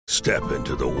Step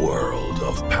into the world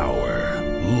of power,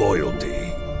 loyalty,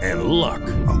 and luck.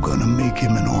 I'm gonna make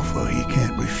him an offer he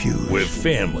can't refuse. With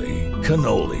family,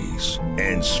 cannolis,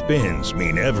 and spins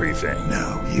mean everything.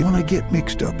 Now, you wanna get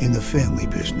mixed up in the family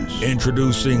business.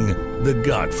 Introducing The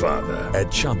Godfather at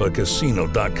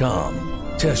ChumbaCasino.com.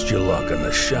 Test your luck in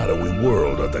the shadowy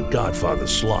world of The Godfather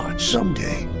slot.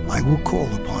 Someday, I will call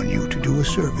upon you to do a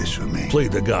service for me. Play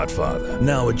The Godfather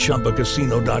now at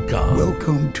ChumbaCasino.com.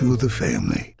 Welcome to the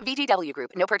family. VGW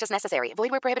Group. No purchase necessary. Void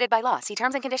where prohibited by law. See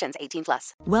terms and conditions.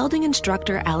 18+. Welding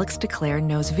instructor Alex DeClaire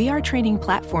knows VR training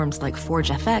platforms like Forge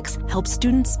FX help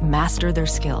students master their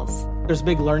skills. There's a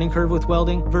big learning curve with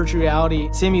welding. Virtual reality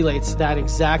simulates that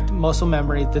exact muscle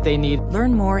memory that they need.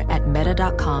 Learn more at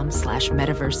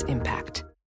meta.com/metaverse impact.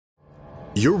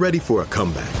 You're ready for a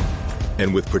comeback.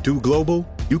 And with Purdue Global,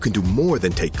 you can do more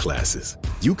than take classes.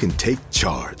 You can take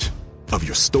charge of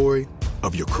your story,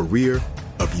 of your career,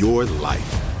 of your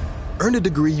life. Earn a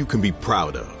degree you can be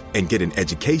proud of and get an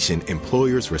education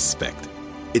employers respect.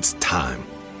 It's time,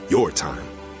 your time,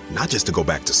 not just to go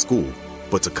back to school,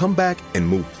 but to come back and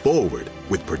move forward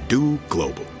with Purdue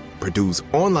Global, Purdue's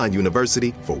online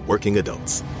university for working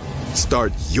adults.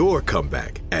 Start your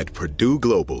comeback at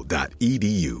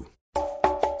purdueglobal.edu.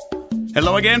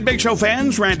 Hello again, Big Show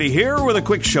fans. Randy here with a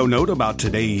quick show note about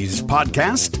today's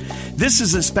podcast. This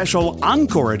is a special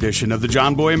Encore edition of the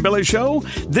John Boy and Billy Show.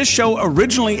 This show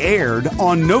originally aired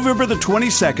on November the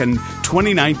 22nd,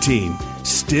 2019,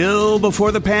 still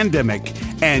before the pandemic.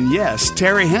 And yes,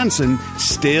 Terry Hansen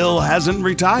still hasn't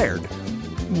retired.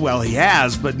 Well, he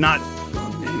has, but not...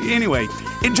 Anyway,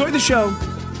 enjoy the show.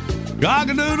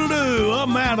 Cock-a-doodle-doo,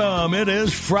 I'm Adam. It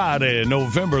is Friday,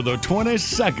 November the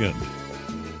 22nd.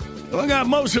 We got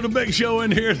most of the Big Show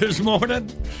in here this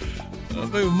morning. We've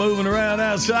been moving around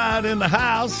outside in the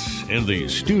house, in the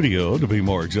studio, to be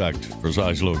more exact,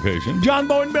 precise location. John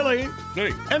Boy and Billy,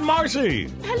 hey, and Marcy.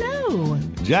 Hello.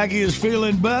 Jackie is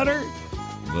feeling better.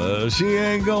 She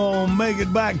ain't gonna make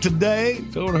it back today.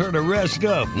 Told her to rest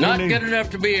up. Not good enough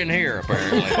to be in here,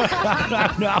 apparently.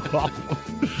 No.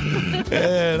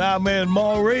 And our man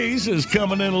Maurice is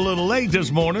coming in a little late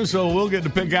this morning, so we'll get to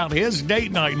pick out his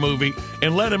date night movie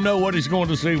and let him know what he's going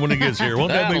to see when he gets here.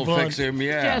 Won't that be fun? That'll fix him,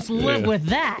 yeah. Just live with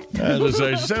that. As I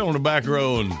say, sit on the back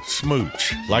row and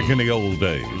smooch like in the old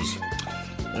days.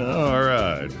 All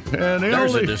right. And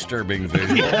There's a disturbing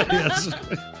visual. Yes.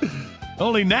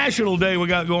 Only national day we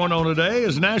got going on today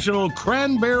is National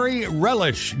Cranberry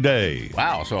Relish Day.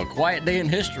 Wow, so a quiet day in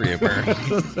history,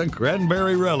 apparently.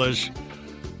 Cranberry relish.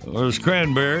 There's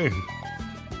cranberry.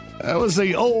 That was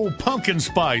the old pumpkin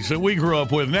spice that we grew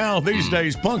up with. Now, these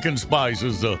days, pumpkin spice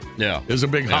is a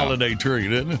big holiday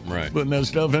treat, isn't it? Right. Putting that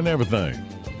stuff in everything.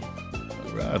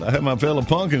 All right. I had my fill of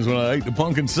pumpkins when I ate the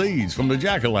pumpkin seeds from the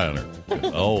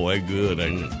jack-o'-lantern. Oh, they good,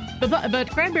 ain't it? But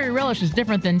cranberry relish is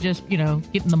different than just, getting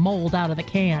the mold out of the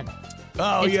can.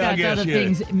 Oh, it's I got guess, other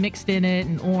things mixed in it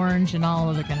and orange and all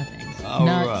other kind of things. All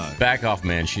Nuts. right. Back off,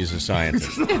 man. She's a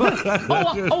scientist.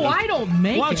 I don't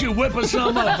make it. Why don't you whip us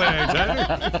some up there,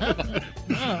 Jackie?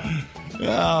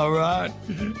 All right.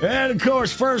 And, of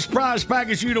course, first prize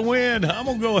package you to win. I'm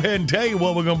going to go ahead and tell you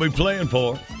what we're going to be playing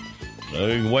for. So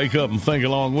you can wake up and think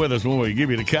along with us when we give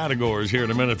you the categories here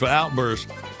in a minute for Outburst.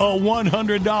 A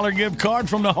 $100 gift card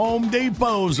from the Home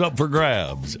Depot's up for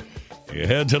grabs. You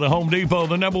head to the Home Depot,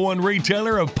 the #1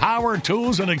 retailer of power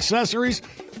tools and accessories.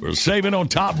 We're saving on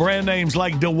top brand names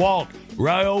like DeWalt,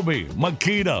 Ryobi,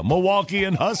 Makita, Milwaukee,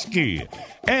 and Husky.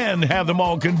 And have them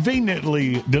all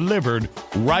conveniently delivered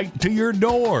right to your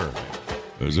door.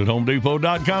 Visit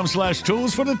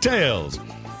HomeDepot.com/tools for details.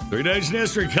 3 Days in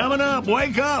History coming up.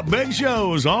 Wake up. Big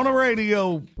Shows on the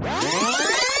radio.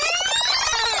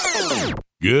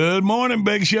 Good morning,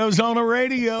 Big Show's on the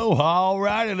radio. All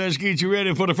righty, let's get you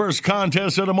ready for the first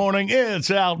contest of the morning.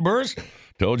 It's Outburst.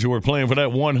 Told you we're playing for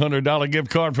that $100 gift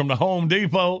card from the Home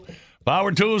Depot.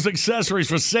 Power tools, accessories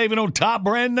for saving on top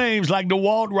brand names like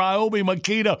DeWalt, Ryobi,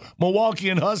 Makita, Milwaukee,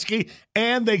 and Husky,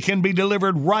 and they can be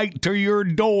delivered right to your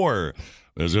door.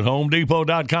 Visit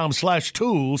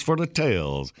HomeDepot.com/tools for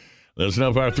details. Listen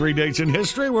up for our 3 dates in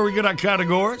history where we get our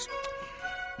categories.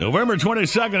 November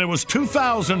 22nd, it was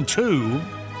 2002.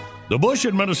 The Bush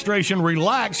administration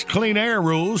relaxed clean air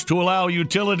rules to allow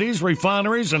utilities,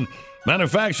 refineries, and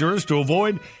manufacturers to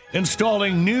avoid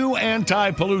installing new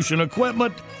anti-pollution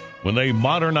equipment when they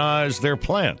modernized their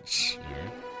plants.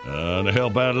 To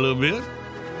help out a little bit,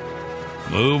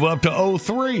 move up to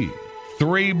 2003.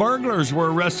 3 burglars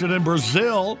were arrested in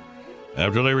Brazil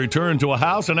after they returned to a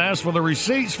house and asked for the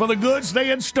receipts for the goods they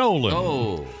had stolen.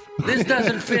 Oh, this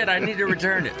doesn't fit. I need to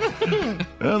return it.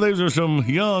 Well, these are some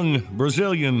young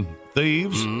Brazilian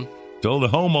thieves. told the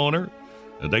homeowner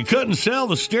that they couldn't sell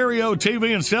the stereo,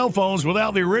 TV, and cell phones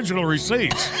without the original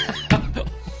receipts.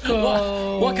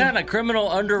 What kind of criminal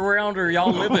underground are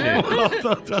y'all living in?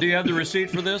 Do you have the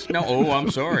receipt for this? No. Oh, I'm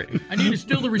sorry. I need to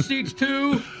steal the receipts,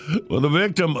 too. Well, the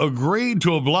victim agreed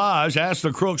to oblige, asked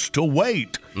the crooks to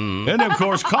wait, and, of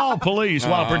course, called police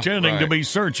while pretending to be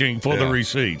searching for the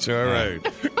receipts. All right.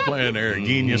 Playing their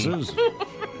geniuses.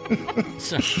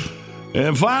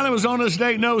 And finally, it was on this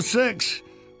date in 06.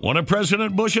 One of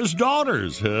President Bush's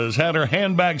daughters has had her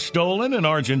handbag stolen in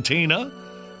Argentina,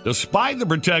 despite the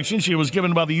protection she was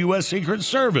given by the U.S. Secret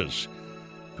Service.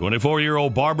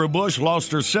 24-year-old Barbara Bush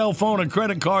lost her cell phone and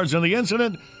credit cards in the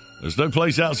incident. This took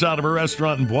place outside of a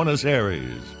restaurant in Buenos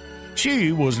Aires.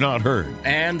 She was not hurt.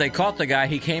 And they caught the guy.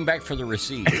 He came back for the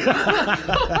receipt.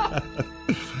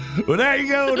 Well, there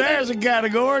you go. There's the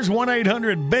categories.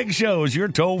 1-800-BIG-SHOW is your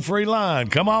toll-free line.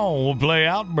 Come on, we'll play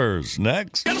Outburst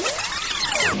next.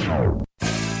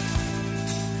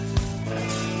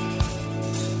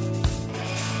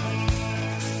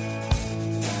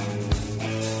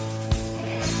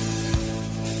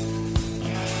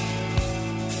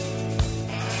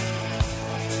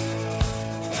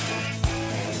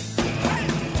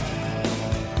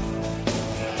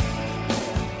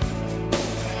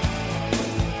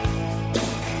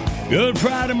 Good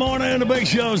Friday morning, the Big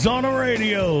Show's on the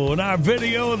radio. And our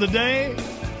video of the day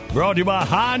brought to you by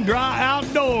High and Dry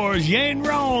Outdoors. You ain't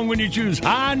wrong when you choose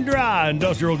High and Dry,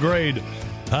 industrial grade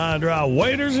High and Dry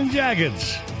waders and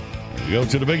jackets. Go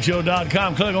to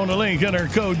thebigshow.com, click on the link, enter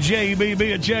code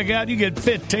JBB at checkout. You get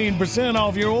 15%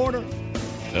 off your order.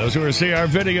 Those who see our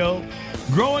video,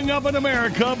 Growing Up in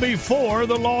America Before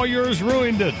the Lawyers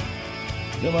Ruined It.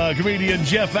 Come comedian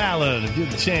Jeff Allen. If you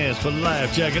get a chance for the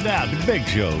laugh, check it out.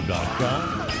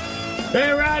 TheBigShow.com.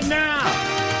 Hey, right now,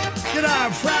 get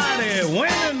our Friday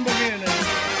winning beginning.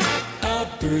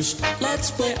 Outburst,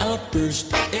 let's play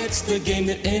Outburst. It's the game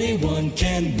that anyone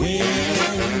can win.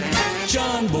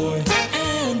 John Boy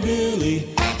and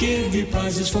Billy give you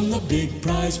prizes from the big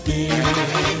prize bin.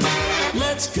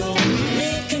 Let's go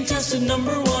meet contestant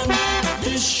number one.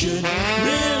 This should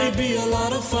really be a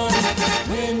lot of fun.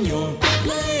 When you're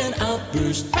playing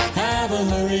Outburst, have a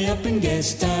hurry up and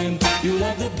guess time. You'll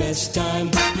have the best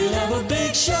time. You'll have a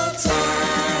big show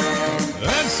time.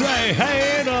 Let's say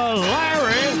hey to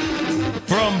Larry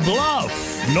from Bluff,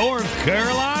 North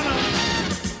Carolina.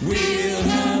 We'll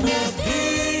have a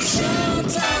big show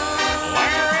time.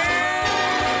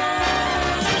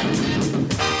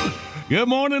 Larry! Good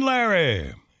morning,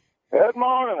 Larry. Good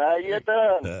morning. How you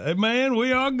doing? Hey, man,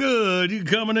 we are good. You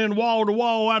coming in wall to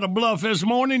wall out of Bluff this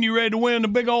morning? You ready to win the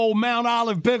big old Mount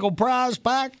Olive Pickle prize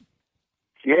pack?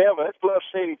 Yeah, but it's Bluff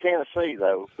City, Tennessee,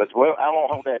 though. But, well, I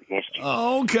won't hold that against you.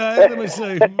 Oh, okay. Let me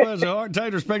see. Bless her heart.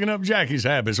 Tater's picking up Jackie's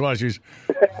habits while she's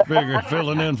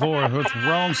filling in for her with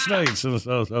wrong states.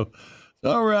 So,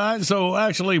 all right. So,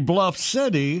 actually, Bluff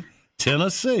City,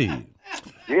 Tennessee.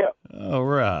 Yeah. All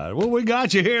right. Well, we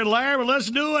got you here, Larry. But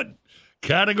let's do it.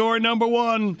 Category number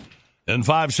 1. In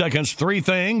 5 seconds, 3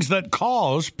 things that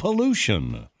cause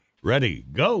pollution. Ready,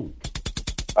 go.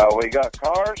 We got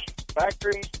cars,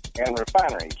 factories, and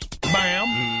refineries. Bam.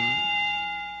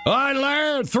 All right,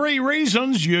 Larry, 3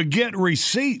 reasons you get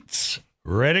receipts.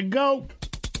 Ready, go.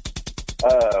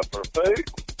 For food,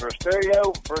 for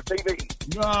stereo, for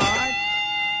TV. All right.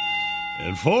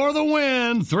 And for the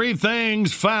win, 3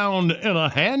 things found in a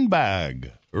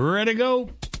handbag. Ready, go.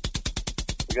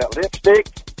 We got lipstick,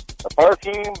 a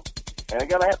perfume, and I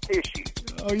gotta have tissue.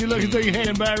 Oh, you're looking through your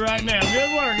handbag right now.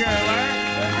 Good work,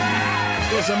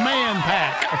 Larry. It's a man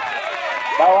pack.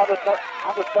 No, I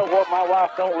just know what my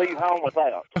wife don't leave home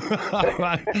without. All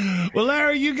right. Well,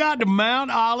 Larry, you got the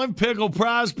Mount Olive Pickle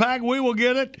prize pack. We will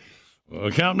get it,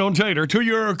 counting on Tater, to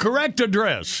your correct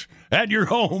address at your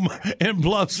home in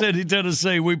Bluff City,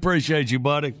 Tennessee. We appreciate you,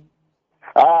 buddy.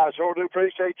 I sure do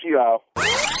appreciate you all.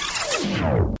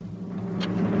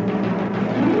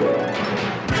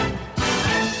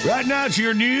 Right now, it's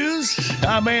your news.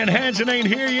 Our man Hanson ain't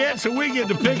here yet, so we get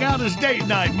to pick out his date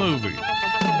night movie.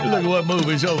 Look at what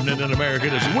movie's opening in America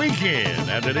this weekend.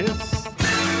 After this.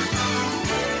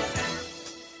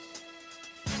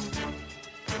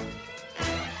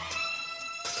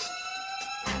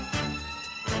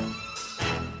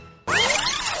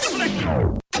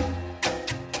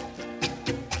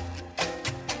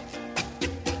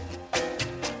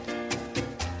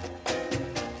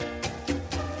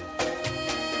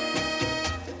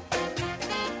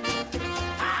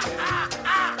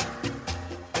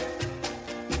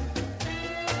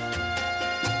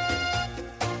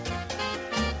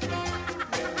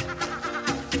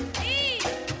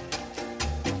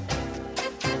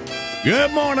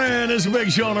 Good morning. It's a Big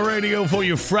Show on the radio for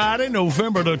you Friday,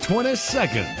 November the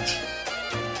 22nd.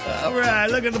 All right,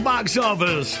 look at the box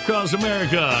office across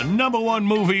America. Number one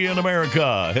movie in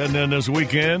America heading in this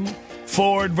weekend.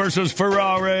 Ford versus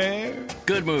Ferrari.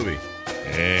 Good movie.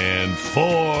 And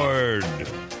Ford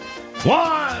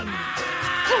won.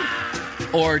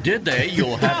 Or did they?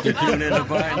 You'll have to tune in to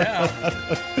find out.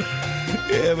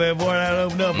 Yeah, man, boy, that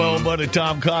opened up old buddy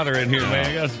Tom Cotter in here,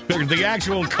 man. The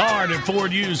actual car that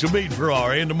Ford used to beat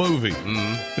Ferrari in the movie.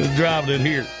 Just driving it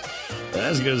here.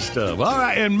 That's good stuff. All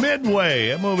right, and Midway,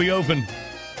 that movie opened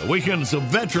the weekend of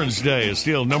Veterans Day. Is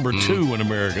still number 2 in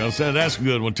America. So that's a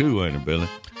good one, too, ain't it, Billy?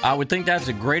 I would think that's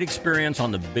a great experience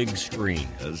on the big screen.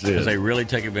 That's it. Because they really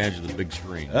take advantage of the big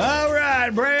screen. All right,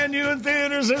 brand new in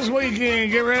theaters this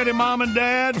weekend. Get ready, Mom and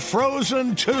Dad.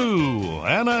 Frozen 2.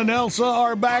 Anna and Elsa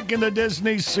are back in the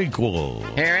Disney sequel.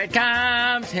 Here it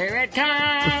comes. Here it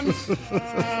comes.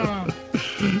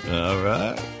 All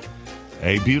right.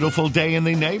 A Beautiful Day in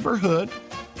the Neighborhood.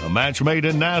 A match made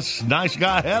in nice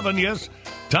guy heaven, yes.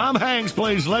 Tom Hanks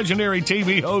plays legendary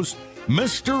TV host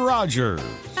Mr. Rogers.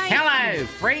 Hello,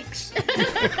 freaks. No,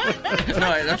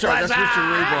 that's right. That's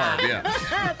Mr. Rhubarb,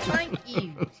 yeah. Thank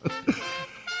you.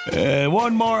 And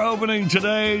one more opening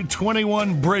today,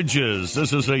 21 Bridges.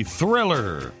 This is a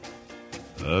thriller.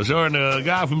 Starring the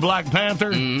guy from Black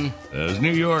Panther as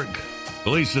New York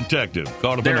police detective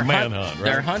caught up in a manhunt. Right?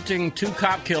 They're hunting 2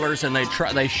 cop killers, and they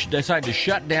decide to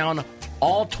shut down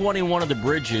all 21 of the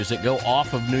bridges that go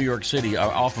off of New York City,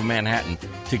 off of Manhattan,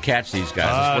 to catch these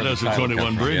guys. That's the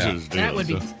 21 Bridges. Yeah. That would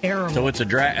be terrible. So it's a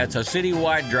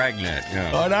citywide dragnet. Yeah.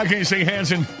 Oh, and I can't see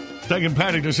Hanson taking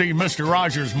Patty to see Mr.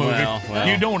 Rogers movie. Well.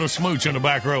 You don't want to smooch in the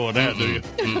back row of that, do you?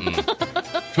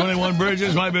 21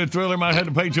 Bridges might be a thriller. Might have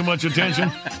to pay too much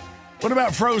attention. What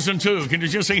about Frozen 2? Can you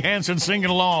just see Hanson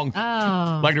singing along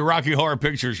like the Rocky Horror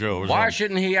Picture Show? Why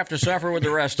shouldn't he have to suffer with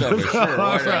the rest of us? Sure.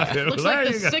 Right. Looks like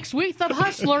the 6 weeks of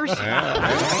Hustlers.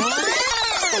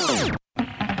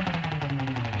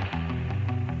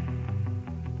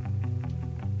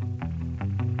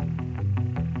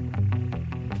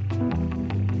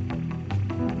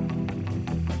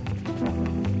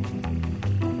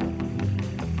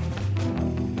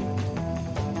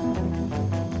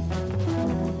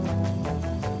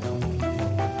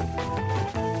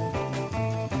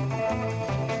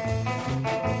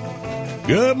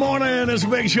 Good morning. It's a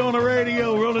Big Show on the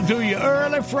radio, rolling through you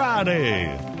early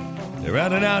Friday. They're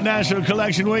rounding out National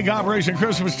Collection Week, Operation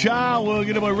Christmas Child. We'll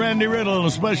get up with Randy Riddle and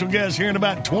a special guest here in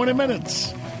about 20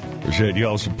 minutes. Appreciate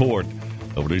y'all's support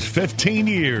over these 15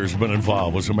 years been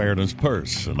involved with Samaritan's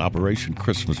Purse and Operation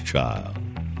Christmas Child.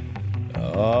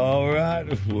 All right,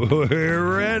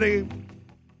 we're ready.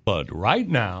 But right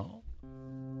now.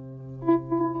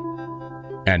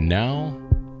 And now,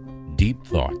 Deep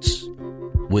Thoughts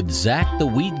with Zach the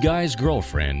Weed Guy's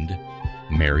girlfriend,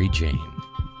 Mary Jane.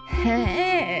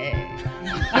 Hey.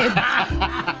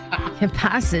 ¿Qué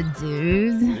pasa,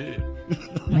 dude?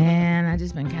 Man, I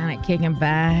just been kind of kicking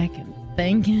back and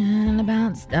thinking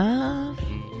about stuff.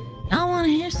 I want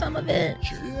to hear some of it.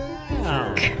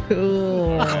 Sure.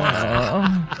 Cool.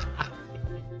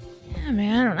 Yeah,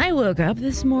 man, when I woke up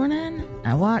this morning,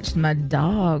 I watched my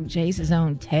dog chase his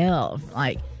own tail for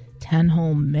like 10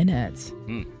 whole minutes.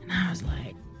 And I was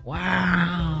like,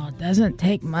 wow, doesn't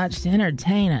take much to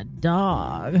entertain a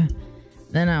dog.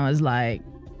 Then I was like,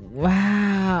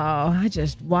 wow, I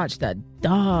just watched a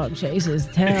dog chase his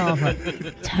tail for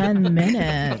 10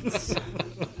 minutes.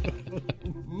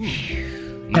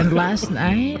 And last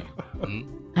night,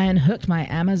 I unhooked my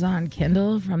Amazon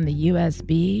Kindle from the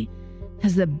USB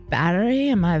because the battery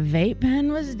in my vape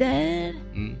pen was dead.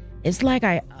 It's like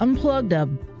I unplugged a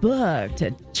book to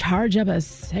charge up a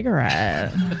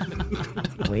cigarette.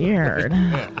 Weird.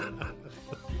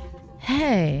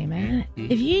 Hey, man,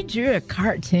 if you drew a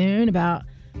cartoon about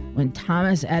when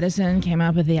Thomas Edison came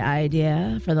up with the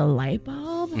idea for the light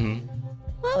bulb,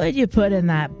 what would you put in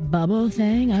that bubble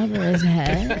thing over his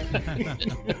head?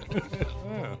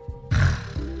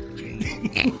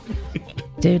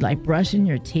 Dude, like brushing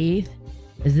your teeth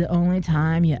is the only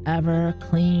time you ever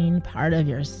clean part of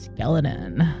your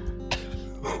skeleton.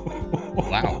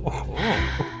 Wow.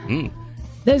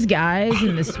 Those guys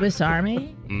in the Swiss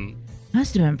Army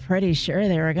must have been pretty sure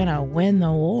they were going to win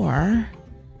the war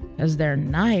because their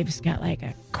knives got like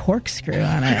a corkscrew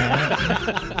on it.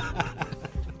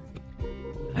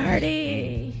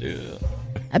 Party. Yeah.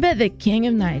 I bet the king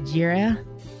of Nigeria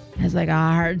has like a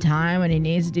hard time when he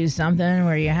needs to do something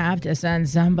where you have to send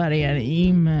somebody an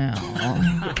email.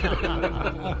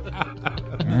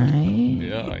 Right?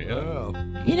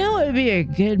 Yeah. You know what would be a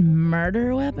good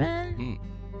murder weapon?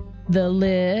 the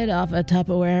lid off a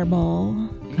Tupperware bowl.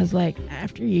 Because, like,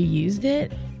 after you used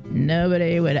it,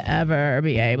 nobody would ever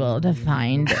be able to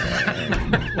find it.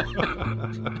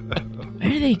 Where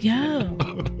do they go?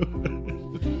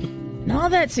 And all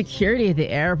that security at the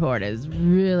airport is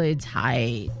really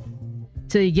tight.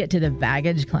 Till you get to the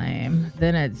baggage claim.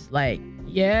 Then it's like,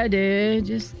 yeah, dude,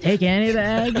 just take any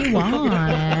bag you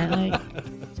want. Like,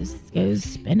 just go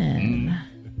spinning.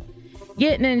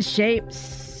 Getting in shape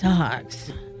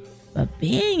sucks. But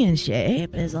being in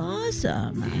shape is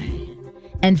awesome.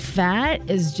 And fat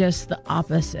is just the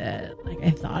opposite. Like,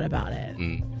 I thought about it.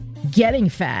 Getting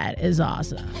fat is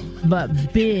awesome,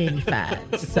 but being fat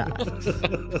sucks.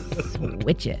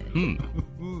 Switch it.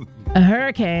 A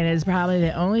hurricane is probably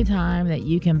the only time that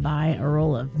you can buy a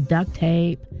roll of duct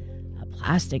tape, a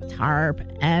plastic tarp,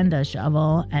 and a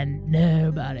shovel, and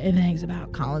nobody thinks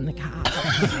about calling the cops.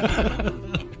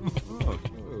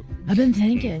 I've been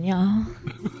thinking, y'all.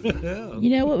 You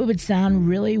know what would sound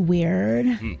really weird?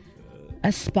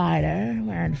 A spider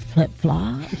wearing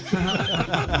flip-flops.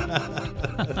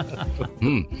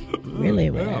 Really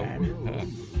weird.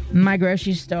 My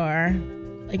grocery store,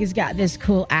 like, it's got this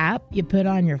cool app you put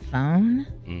on your phone.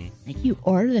 Like, you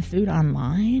order the food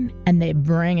online, and they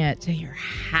bring it to your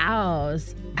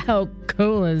house. How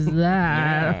cool is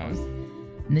that? Yeah.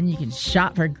 And then you can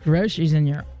shop for groceries in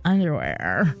your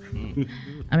underwear.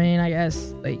 I mean, I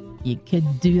guess, like, you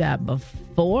could do that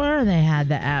before they had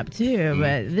the app, too.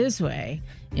 But this way,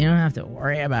 you don't have to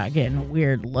worry about getting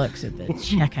weird looks at the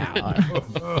checkout.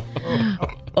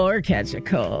 Or catch a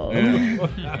cold.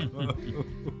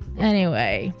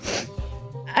 Anyway,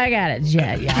 I got a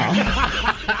jet, y'all.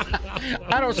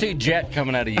 I don't see jet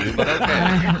coming out of you, but okay.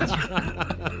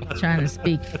 Trying to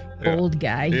speak old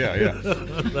guy. Yeah.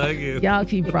 Thank you. Y'all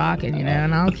keep rocking, you know,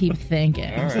 and I'll keep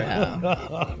thinking. All right.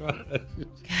 So.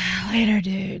 Later,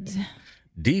 dudes.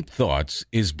 Deep Thoughts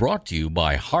is brought to you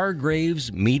by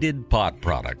Hargrave's Meated Pot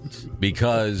Products,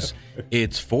 because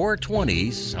it's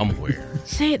 420 somewhere.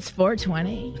 Say it's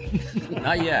 420.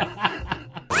 Not yet.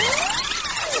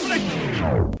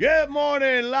 Good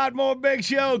morning. A lot more Big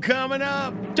Show coming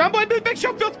up. John Boy, Big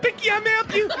Show, Phil Spicky, I'm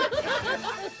help you.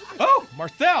 Oh,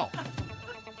 Marcel.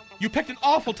 You picked an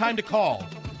awful time to call.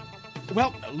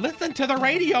 Well, listen to the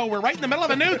radio. We're right in the middle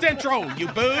of a news intro, you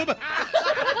boob.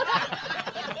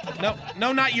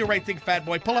 No, not you, racing fat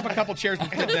boy. Pull up a couple chairs and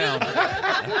sit down.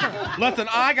 Listen,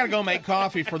 I gotta go make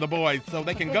coffee for the boys so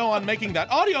they can go on making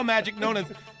that audio magic known as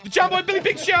the John Boy Billy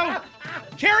Big Show.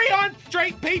 Carry on,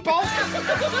 straight people.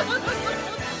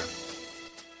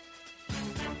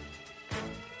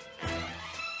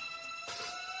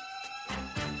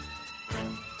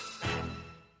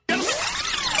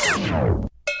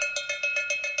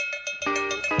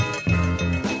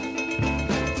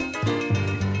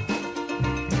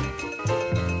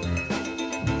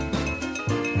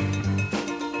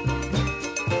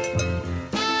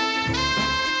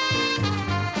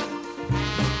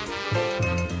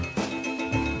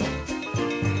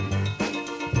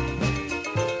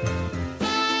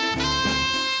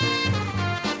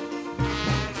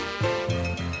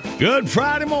 Good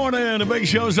Friday morning. The Big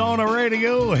Show's on the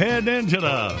radio, heading into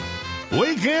the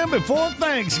weekend before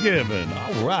Thanksgiving.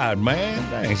 All right, man.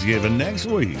 Thanksgiving next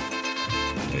week.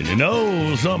 Did you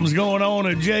know something's going on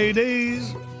at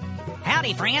JD's?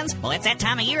 Howdy, friends. Well, it's that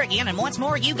time of year again, and once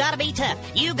more, you gotta be tough.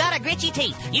 You gotta grit your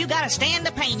teeth. You gotta stand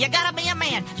the pain. You gotta be a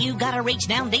man. You gotta reach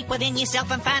down deep within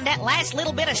yourself and find that last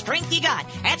little bit of strength you got.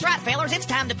 That's right, fellers. It's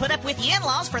time to put up with your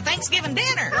in-laws for Thanksgiving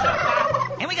dinner.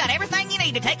 And we got everything you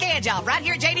need to take the edge off right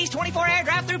here at JD's 24-hour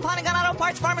drive-through Pawn & Gun Auto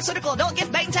Parts Pharmaceutical Adult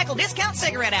Gift Bait and Tackle Discount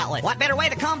Cigarette Outlet. What better way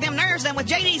to calm them nerves than with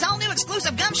JD's all-new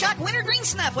exclusive Gumshot Wintergreen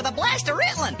Snuff with a blast of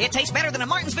Ritalin. It tastes better than a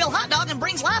Martinsville hot dog and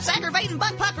brings life's aggravating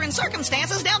butt-puckering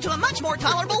circumstances down to a much more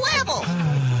tolerable level.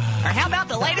 Or how about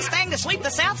the latest thing to sweep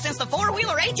the South since the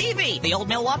four-wheeler ATV, the old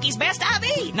Milwaukee's best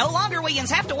IV? No longer will you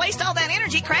have to waste all that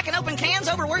energy cracking open cans,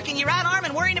 overworking your right arm,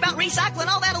 and worrying about recycling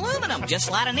all that aluminum. Just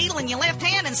slide a needle in your left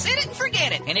hand and sit it and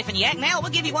forget it. And if in you act now,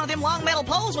 we'll give you one of them long metal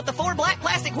poles with the 4 black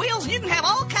plastic wheels, and you can have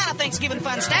all kind of Thanksgiving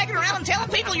fun staggering around and telling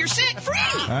people you're sick free.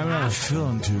 I'm not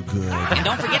feeling too good. And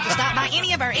don't forget to stop by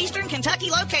any of our Eastern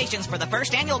Kentucky locations for the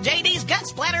first annual JD's Gut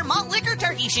Splatter Malt Liquor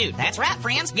Turkey Shoot. That's right,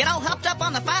 friends. Get all hopped up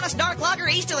on the finest dark lager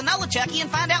east of the Nolichucky and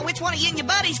find out which one of you and your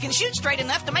buddies can shoot straight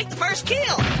enough to make the first kill.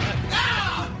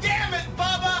 Oh, damn it,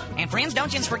 Bubba! And friends,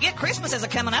 don't you forget Christmas is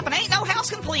a-coming up, and ain't no house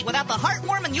complete without the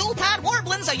heartwarming Yuletide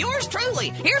warblings of yours truly.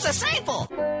 Here's a sample.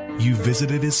 You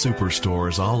visited his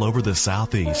superstores all over the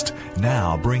Southeast.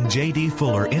 Now bring J.D.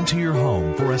 Fuller into your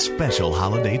home for a special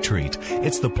holiday treat.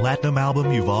 It's the platinum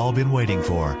album you've all been waiting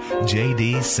for.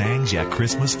 J.D. sings ya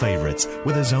Christmas favorites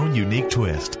with his own unique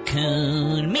twist.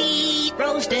 Coon meat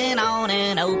roasting on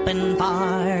an open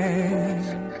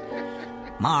fire.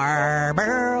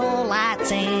 Marlboro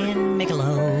lights and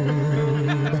Michelob.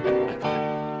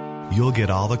 You'll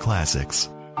get all the classics.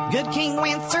 Good King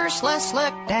Wenceslas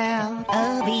looked out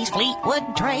of his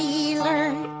Fleetwood trailer.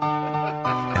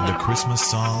 And the Christmas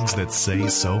songs that say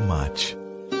so much.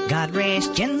 God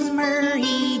rest Jens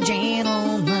Murray,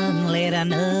 gentlemen, let a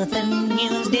nothing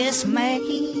use dismay.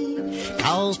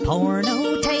 'Cause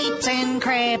porno tapes and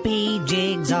crappy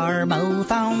jigs are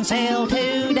both on sale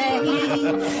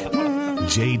today.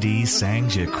 J.D.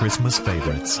 sings ya Christmas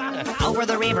favorites. Over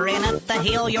the river and up the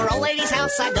hill, your old lady's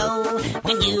house I go.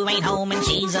 When you ain't home and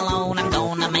she's alone, I'm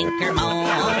gonna make her moan.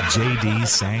 J.D.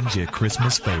 sings ya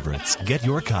Christmas favorites. Get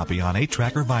your copy on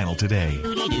 8-track or vinyl today.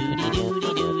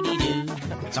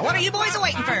 So what are you boys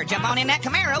waiting for? Jump on in that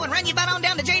Camaro and run your butt on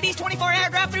down to JD's 24-hour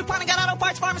drive-through Pontiac Auto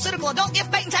Parts Pharmaceutical Adult Gift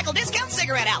Bait and Tackle Discount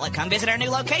Cigarette Outlet. Come visit our new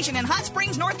location in Hot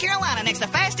Springs, North Carolina, next to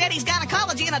Fast Eddie's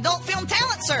Gynecology and Adult Film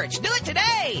Talent Search. Do it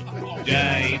today.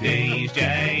 JD's,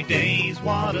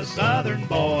 what a Southern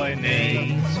boy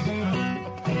needs.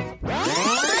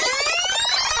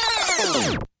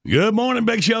 Good morning,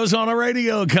 Big Show's on the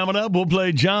radio. Coming up, we'll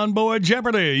play John Boy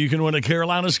Jeopardy. You can win a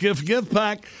Carolina Skiff gift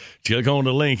pack. Check on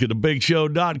the link at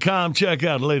thebigshow.com. Check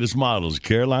out the latest models,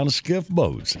 Carolina Skiff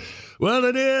boats. Well,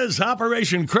 it is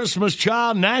Operation Christmas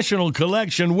Child National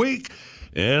Collection Week.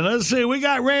 And let's see, we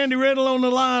got Randy Riddle on the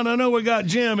line. I know we got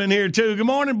Jim in here, too. Good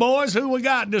morning, boys. Who we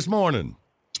got this morning?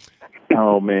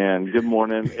 Oh, man. Good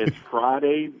morning. It's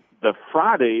Friday, the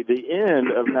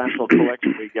end of National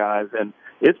Collection Week, guys. And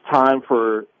it's time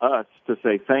for us to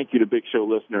say thank you to Big Show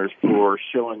listeners for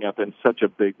showing up in such a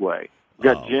big way.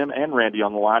 We've got Jim and Randy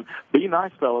on the line. Be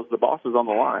nice, fellas. The boss is on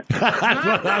the line.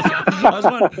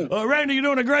 Randy, you're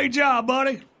doing a great job,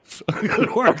 buddy.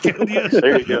 Good work. Yes.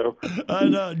 There you go.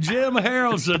 And Jim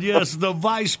Harrelson, yes, the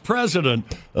vice president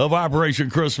of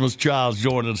Operation Christmas Child,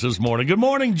 joining us this morning. Good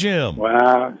morning, Jim.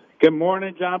 Wow. Good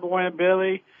morning, John Boy and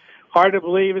Billy. Hard to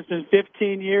believe it's been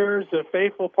 15 years of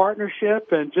faithful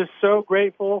partnership, and just so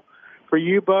grateful for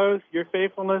you both, your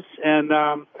faithfulness, and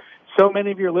so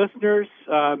many of your listeners.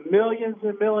 Millions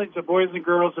and millions of boys and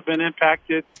girls have been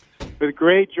impacted with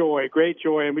great joy,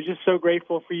 and we're just so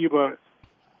grateful for you both.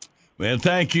 Man,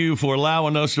 thank you for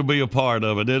allowing us to be a part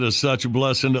of it. It is such a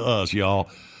blessing to us, y'all.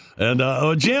 And,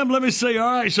 Jim, let me say,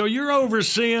 all right, so you're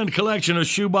overseeing collection of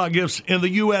shoebox gifts in the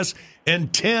U.S.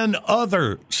 and 10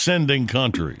 other sending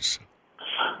countries.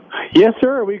 Yes,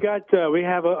 sir. We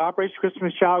have Operation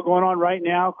Christmas Child going on right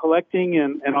now, collecting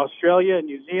in Australia,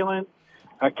 New Zealand,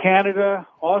 Canada,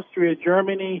 Austria,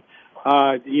 Germany,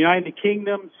 the United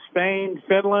Kingdom, Spain,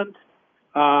 Finland.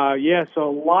 Yes, a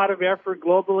lot of effort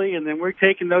globally, and then we're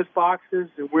taking those boxes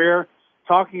and we're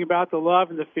talking about the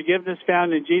love and the forgiveness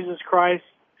found in Jesus Christ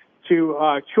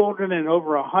to children in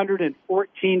over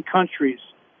 114 countries.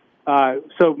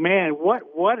 So, man,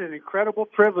 what an incredible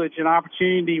privilege and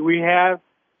opportunity we have.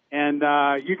 And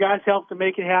you guys helped to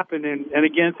make it happen. And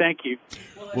again, thank you.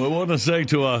 Well, I want to say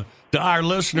to our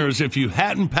listeners, if you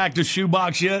hadn't packed a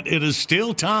shoebox yet, it is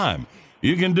still time.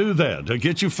 You can do that to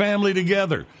get your family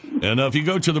together. And if you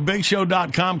go to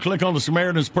thebigshow.com, click on the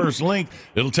Samaritan's Purse link,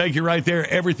 it'll take you right there,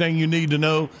 everything you need to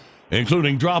know,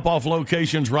 including drop-off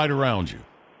locations right around you.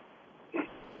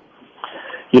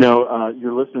 You know,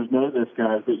 your listeners know this,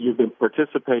 guys, that you've been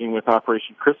participating with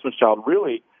Operation Christmas Child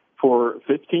really for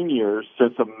 15 years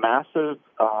since a massive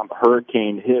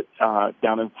hurricane hit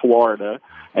down in Florida,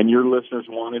 and your listeners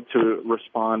wanted to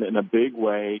respond in a big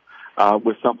way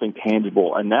with something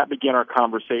tangible. And that began our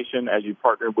conversation as you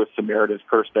partnered with Samaritan's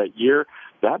Purse that year.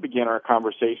 That began our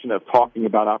conversation of talking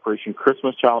about Operation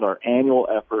Christmas Child, our annual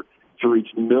effort to reach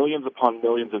millions upon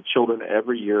millions of children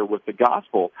every year with the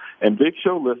gospel. And Big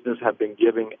Show listeners have been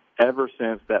giving ever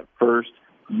since that first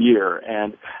year.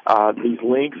 And these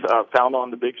links found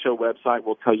on the Big Show website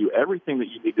will tell you everything that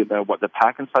you need to know, what to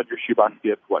pack inside your shoebox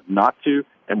gift, what not to,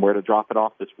 and where to drop it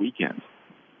off this weekend.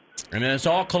 And then it's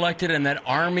all collected in that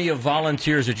army of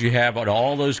volunteers that you have at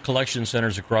all those collection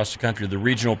centers across the country, the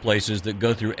regional places that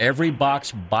go through every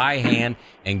box by hand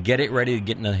and get it ready to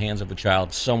get in the hands of a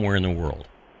child somewhere in the world.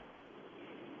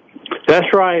 That's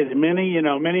right. Many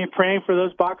are praying for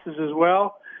those boxes as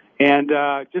well. And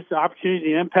just the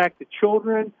opportunity to impact the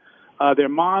children, their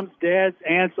moms, dads,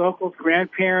 aunts, uncles,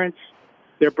 grandparents,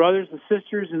 their brothers and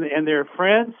sisters, and their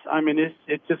friends. I mean,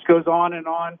 it just goes on.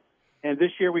 And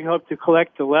this year we hope to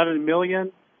collect $11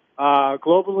 million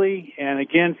globally, and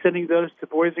again, sending those to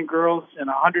boys and girls in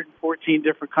 114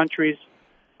 different countries.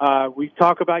 We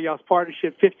talk about y'all's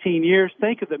partnership 15 years.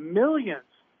 Think of the millions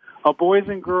of boys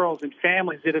and girls and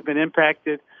families that have been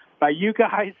impacted by you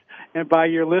guys and by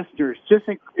your listeners.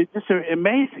 It's just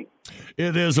amazing.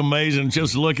 It is amazing.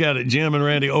 Just look at it, Jim and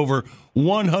Randy. Over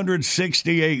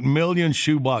 168 million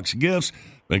shoebox gifts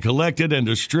been collected and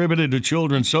distributed to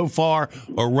children so far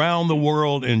around the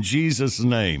world in Jesus'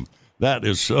 name. That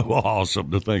is so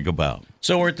awesome to think about.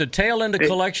 So we're at the tail end of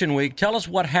collection week. Tell us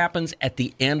what happens at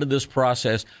the end of this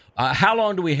process. How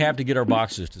long do we have to get our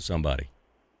boxes to somebody?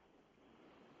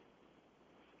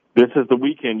 This is the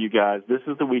weekend, you guys. This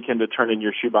is the weekend to turn in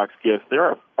your shoebox gifts. There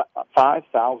are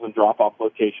 5,000 drop-off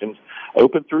locations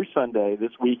open through Sunday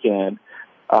this weekend,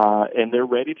 and they're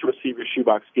ready to receive your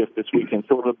shoebox gift this weekend.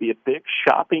 So it'll be a big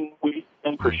shopping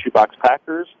weekend for shoebox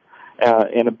packers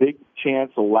and a big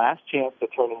chance, the last chance to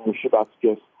turn in your shoebox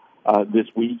gifts this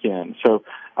weekend. So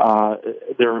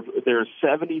there's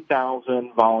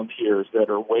 70,000 volunteers that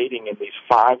are waiting in these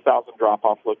 5,000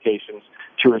 drop-off locations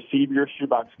to receive your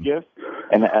shoebox gift.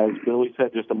 And as Billy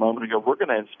said just a moment ago, we're going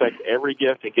to inspect every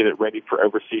gift and get it ready for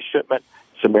overseas shipment.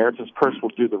 Samaritan's Purse will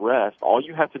do the rest. All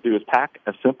you have to do is pack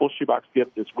a simple shoebox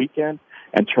gift this weekend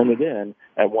and turn it in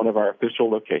at one of our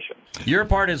official locations. Your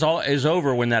part is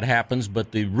over when that happens,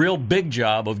 but the real big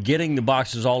job of getting the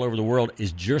boxes all over the world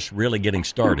is just really getting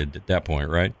started at that point,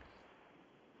 right?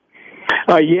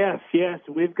 Yes.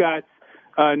 We've got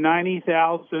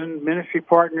 90,000 ministry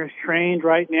partners trained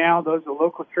right now. Those are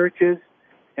local churches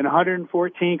in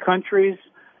 114 countries.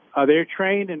 They're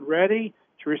trained and ready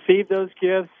to receive those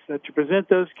gifts, to present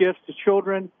those gifts to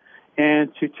children,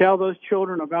 and to tell those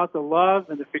children about the love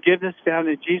and the forgiveness found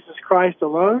in Jesus Christ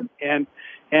alone. And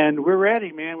we're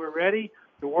ready, man. We're ready.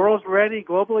 The world's ready.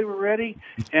 Globally, we're ready.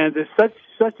 And there's such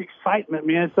excitement,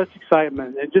 man. Such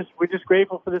excitement. And we're just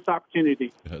grateful for this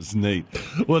opportunity. That's neat.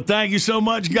 Well, thank you so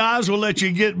much, guys. We'll let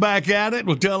you get back at it.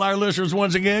 We'll tell our listeners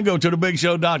once again, go to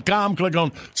thebigshow.com, click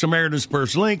on Samaritan's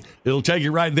Purse link. It'll take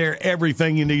you right there,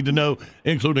 everything you need to know,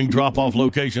 including drop-off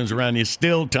locations around you.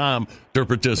 Still time to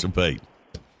participate.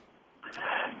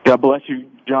 God bless you,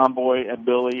 John Boy and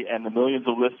Billy, and the millions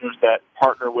of listeners that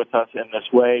partner with us in this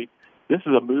way. This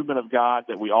is a movement of God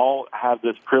that we all have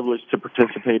this privilege to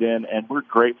participate in, and we're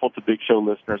grateful to Big Show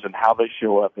listeners and how they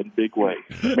show up in big ways.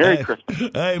 Merry Christmas.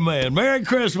 Amen. Merry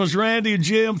Christmas, Randy and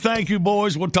Jim. Thank you,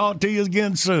 boys. We'll talk to you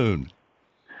again soon.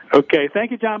 Okay.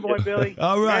 Thank you, John Boy, Billy.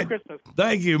 All right. Merry Christmas.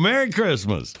 Thank you. Merry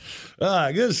Christmas. All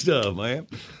right. Good stuff, man.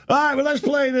 All right. Well, let's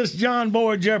play this John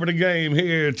Boy Jeopardy game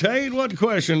here. Tate, what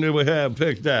question do we have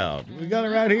picked out? We got it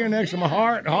right here next to my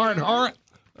heart. I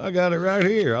got it right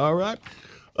here. All right.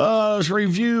 Let's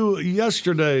review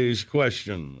yesterday's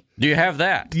question. Do you have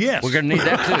that? Yes. We're going to need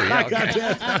that, too. Yeah, I got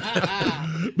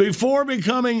that. Before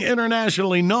becoming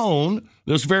internationally known,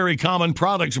 this very common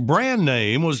product's brand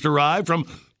name was derived from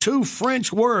two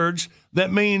French words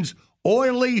that means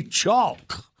oily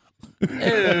chalk. Ew.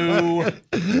 Now,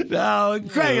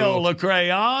 Crayola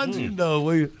crayons. You know,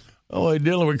 we're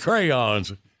dealing with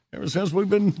crayons ever since we've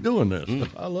been doing this.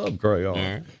 I love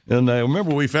crayons. And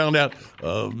remember, we found out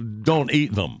don't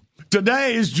eat them.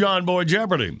 Today's John Boy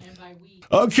Jeopardy.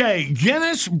 Okay,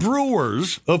 Guinness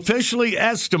Brewers officially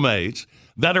estimates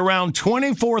that around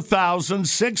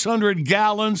 24,600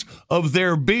 gallons of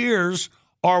their beers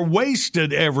are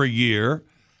wasted every year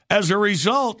as a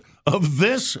result of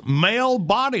this male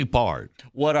body part.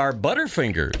 What are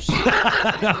Butterfingers?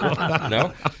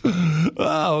 No?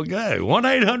 Oh, okay.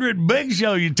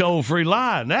 1-800-BIG-SHOW, you toll-free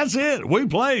line. That's it. We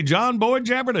play John Boy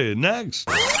Jeopardy. Next.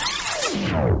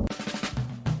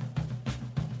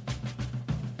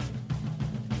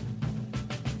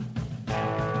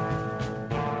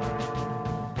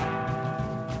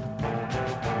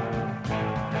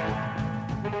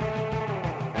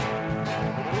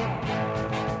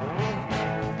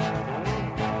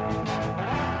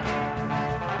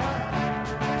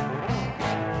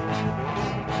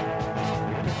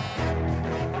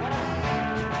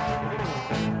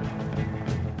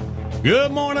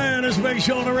 Good morning. It's Big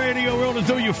Show on the radio, rolling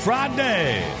through you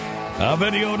Friday. Our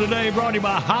video today brought to you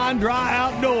by High and Dry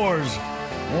Outdoors.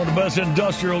 One of the best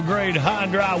industrial-grade high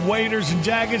and dry waders and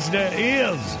jackets there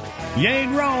is. You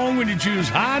ain't wrong when you choose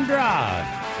High and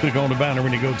Dry. Click on the banner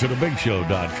when you go to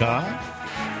thebigshow.com.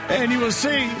 And you will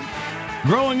see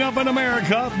growing up in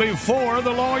America before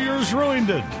the lawyers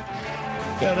ruined it.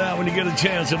 Get out when you get a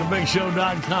chance at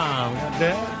thebigshow.com. Got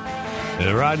that?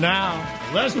 And right now,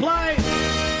 let's play.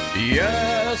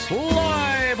 Yes,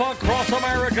 live across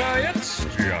America, it's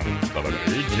John Boy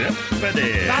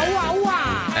Jeopardy.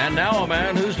 And now a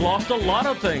man who's lost a lot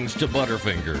of things to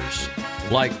Butterfingers.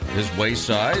 like his waist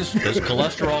size, his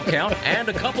cholesterol count, and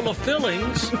a couple of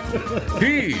fillings.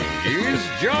 He is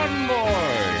John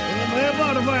Boy.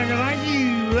 Thank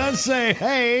you. Let's say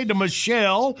hey to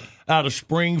Michelle out of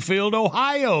Springfield,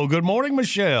 Ohio. Good morning,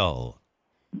 Michelle.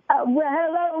 Well,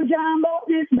 hello, John Boy.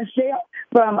 This is Michelle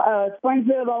from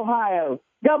Springfield, Ohio.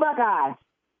 Go Buckeyes.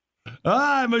 All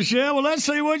right, Michelle. Well, let's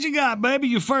see what you got, baby.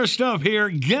 You first up here.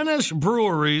 Guinness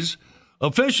Breweries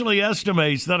officially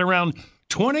estimates that around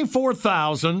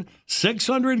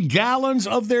 24,600 gallons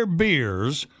of their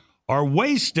beers are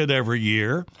wasted every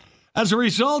year as a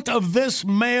result of this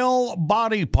male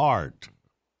body part.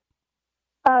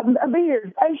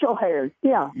 Beard, facial hairs.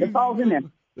 Yeah, it falls in there.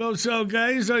 Oh, so,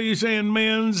 guys, are you saying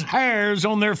men's hairs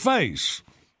on their face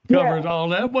covered all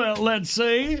that? Well, let's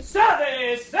see.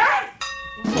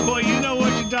 Boy, you know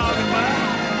what you're talking about.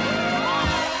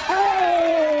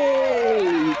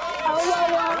 Hey!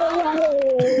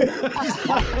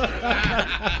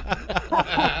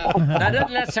 Now,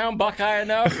 doesn't that sound Buckeye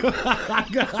enough? I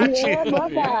got you. Yeah,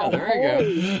 Buckeye. Yeah, there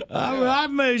you go. All right,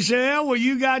 Michelle. Well,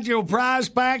 you got your prize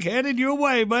pack headed your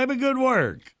way, baby. Good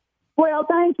work. Well,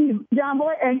 thank you, John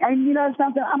Boy. And you know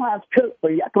something? I'm going to have to cook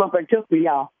for you. I come up and cook for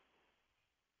y'all.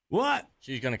 What?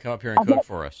 She's going to come up here and cook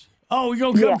for us. Oh,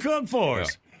 you're going to come cook for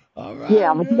us? All right.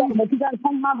 Yeah, but you got to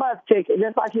pay my bus ticket,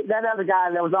 just like that other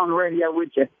guy that was on the radio with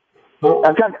you.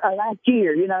 Last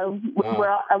year, you know,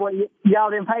 y'all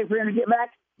didn't pay for him to get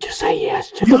back. Just say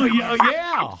yes. Oh,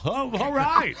 yeah. Oh, all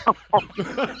right.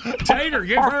 Tater,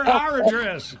 give her our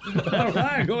address. All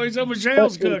right. Going so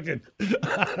Michelle's cooking.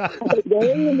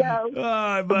 There you go. All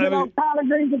right, baby. Collard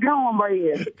greens and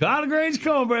cornbread. Collard greens,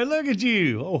 cornbread. Look at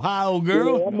you. Ohio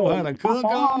girl. Yeah, know how to cook.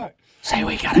 All right. Say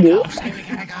we gotta go. Say we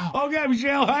gotta go. Okay,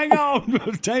 Michelle, hang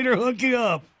on. Tater, hook you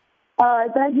up. All right.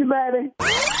 Thank you, baby.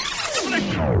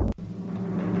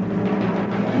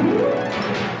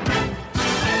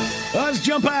 Let's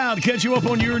jump out, catch you up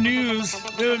on your news.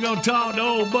 We're going to talk to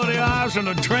old Buddy Ives and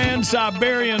the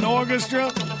Trans-Siberian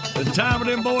Orchestra. It's time for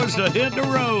them boys to hit the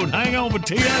road. Hang on for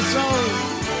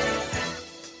TSO.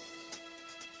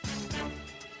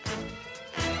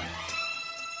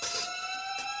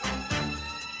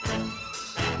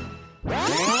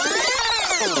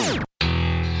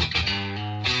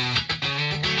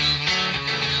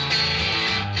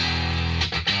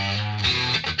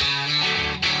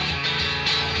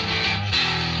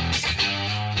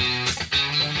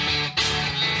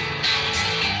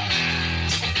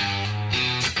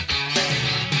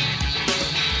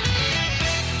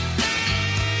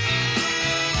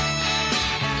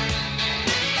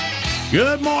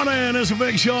 Good morning. It's a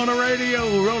big show on the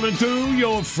radio rolling through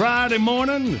your Friday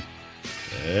morning.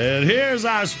 And here's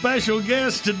our special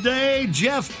guest today,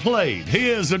 Jeff Plate. He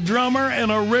is a drummer and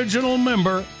original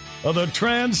member of the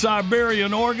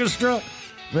Trans-Siberian Orchestra.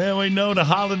 Man, we know the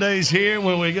holidays here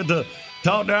when we get to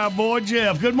talk to our boy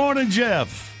Jeff. Good morning,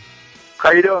 Jeff.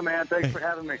 How you doing, man? Thanks for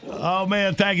having me. Oh,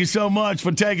 man, thank you so much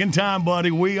for taking time, buddy.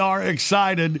 We are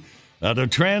excited. The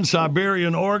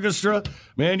Trans-Siberian Orchestra,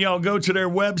 man, y'all go to their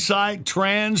website,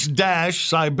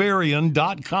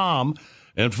 trans-siberian.com,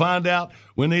 and find out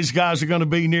when these guys are going to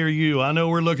be near you. I know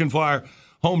we're looking for our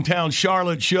hometown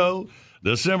Charlotte show,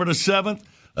 December the 7th.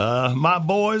 My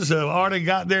boys have already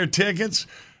got their tickets,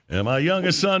 and my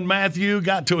youngest son, Matthew,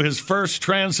 got to his first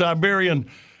Trans-Siberian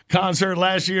concert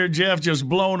last year. Jeff just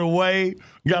blown away.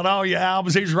 Got all your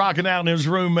albums. He's rocking out in his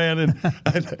room, man. And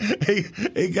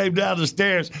he came down the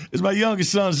stairs. It's my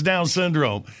youngest son's Down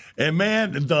syndrome. And,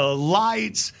 man, the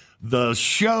lights, the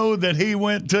show that he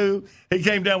went to, he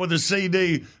came down with a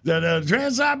CD that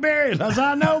Trans-Siberian. I said,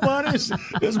 I know, buddy.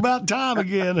 It's about time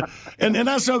again. And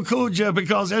that's so cool, Jeff,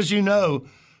 because, as you know,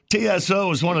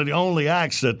 TSO is one of the only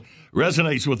acts that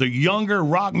resonates with the younger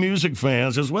rock music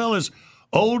fans as well as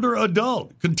older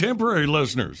adult contemporary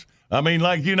listeners. I mean,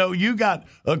 like, you know, you got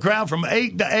a crowd from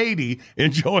 8 to 80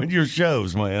 enjoying your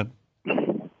shows, man.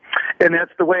 And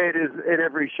that's the way it is at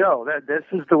every show. This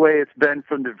is the way it's been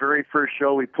from the very first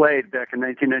show we played back in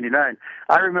 1999.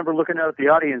 I remember looking out at the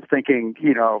audience thinking,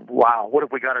 you know, wow, what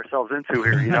have we got ourselves into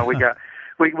here? You know, we got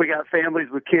families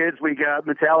with kids, we got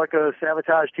Metallica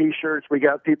Sabotage T-shirts, we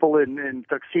got people in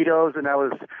tuxedos, and I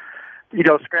was, you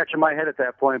know, scratching my head at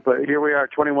that point. But here we are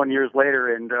 21 years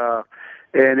later, and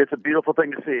it's a beautiful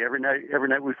thing to see every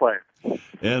night we play.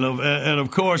 And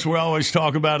of course, we always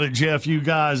talk about it, Jeff. You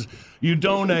guys, you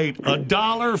donate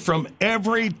 $1 from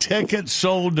every ticket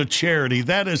sold to charity.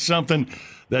 That is something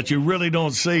that you really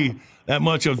don't see that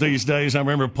much of these days. I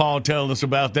remember Paul telling us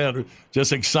about that.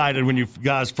 Just excited when you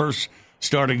guys first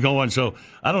started going. So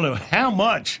I don't know how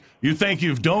much you think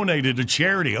you've donated to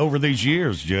charity over these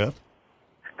years, Jeff.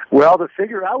 Well, the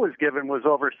figure I was given was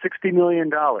over $60 million.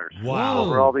 Wow.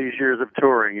 Over all these years of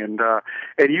touring. And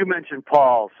you mentioned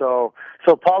Paul. So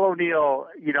Paul O'Neill,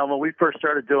 when we first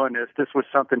started doing this was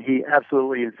something he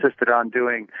absolutely insisted on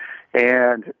doing.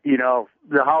 And,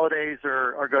 the holidays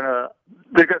they're a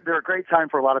great time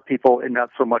for a lot of people and not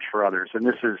so much for others. And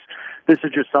this is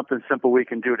just something simple we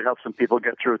can do to help some people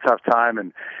get through a tough time.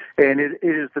 And it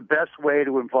is the best way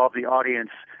to involve the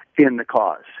audience in the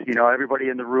cause. Everybody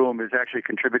in the room is actually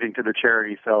contributing to the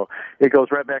charity. So it goes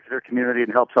right back to their community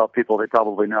and helps out people they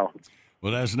probably know.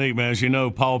 Well, that's neat, man. As you know,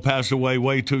 Paul passed away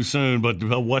way too soon, but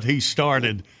what he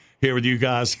started here with you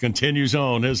guys continues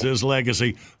on. His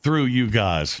legacy through you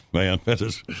guys, man. That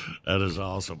is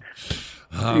awesome.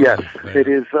 Yes, it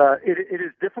is. It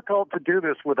is difficult to do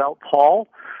this without Paul,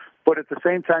 but at the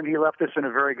same time, he left us in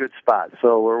a very good spot.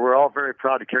 So we're all very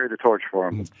proud to carry the torch for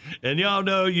him. And y'all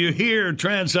know you hear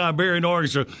Trans-Siberian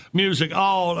Orchestra music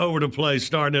all over the place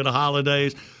starting at the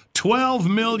holidays. 12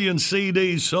 million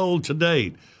CDs sold to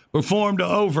date, performed to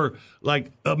over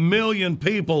 1 million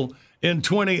people in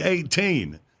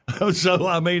 2018. So,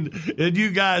 I mean, and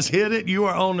you guys hit it. You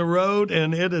are on the road,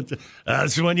 and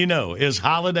that's when you know it's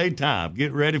holiday time.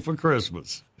 Get ready for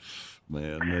Christmas.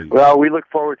 Man. Well, we look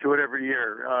forward to it every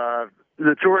year.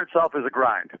 The tour itself is a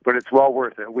grind, but it's well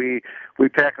worth it. We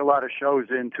pack a lot of shows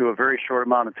into a very short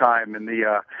amount of time, and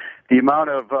the amount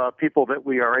of people that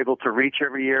we are able to reach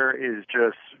every year is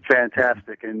just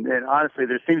fantastic. And honestly,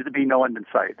 there seems to be no end in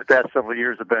sight. The past several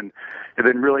years have been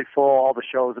really full. All the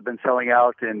shows have been selling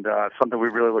out, and something we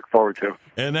really look forward to.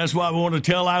 And that's why we want to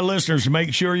tell our listeners,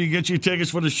 make sure you get your tickets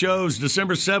for the shows.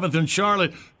 December 7th in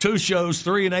Charlotte, 2 shows,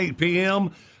 3 and 8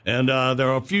 p.m., and there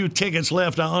are a few tickets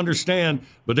left, I understand,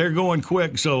 but they're going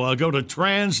quick. So go to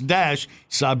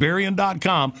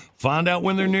trans-siberian.com, find out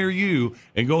when they're near you,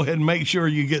 and go ahead and make sure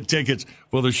you get tickets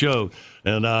for the show.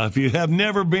 And if you have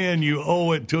never been, you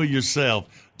owe it to yourself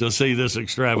to see this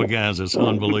extravaganza. It's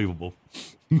unbelievable.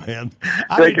 Man.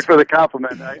 Thank you for the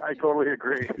compliment. I totally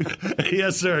agree.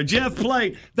 Yes, sir. Jeff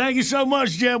Plate, thank you so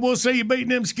much, Jeff. We'll see you beating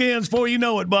them skins before you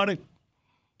know it, buddy.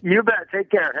 You bet.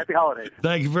 Take care. Happy holidays.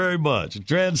 Thank you very much.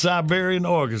 Trans-Siberian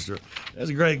Orchestra.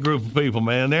 That's a great group of people,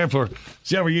 man. There for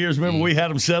several years. Remember, we had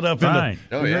them set up in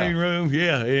the green room.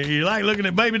 Yeah. You like looking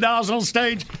at baby dolls on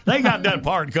stage? They got that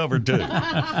part covered, too.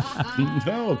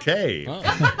 Okay.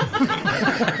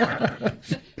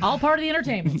 All part of the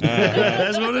entertainment.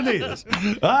 That's what it is.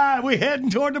 All right, we're heading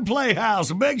toward the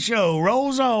Playhouse. A big show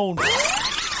rolls on.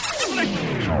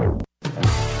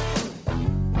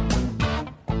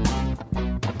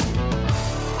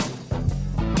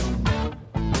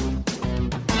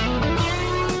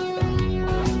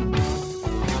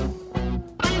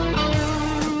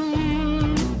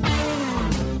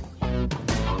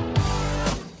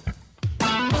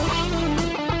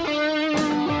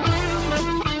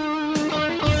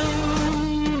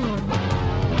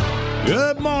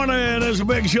 Good morning. It's a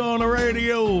big show on the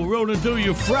radio, rolling through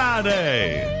your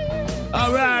Friday.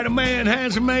 All right, a man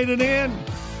Hanson made it in.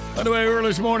 By the way, early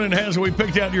this morning, Hanson, we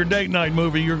picked out your date night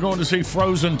movie. You're going to see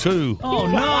Frozen 2. Oh,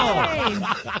 no. Wait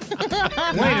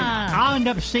a minute. I'll end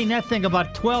up seeing that thing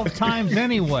about 12 times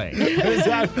anyway.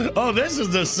 This is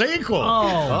the sequel.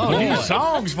 Oh, new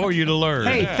songs for you to learn.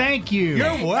 Hey, thank you.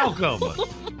 You're welcome.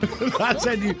 I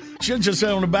said you should just sit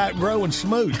on the back row and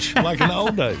smooch like in the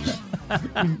old days.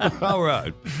 All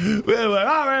right. Well,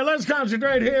 all right, let's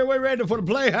concentrate here. We're ready for the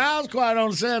Playhouse. Quiet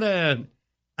on set and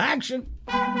action.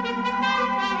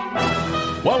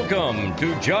 Welcome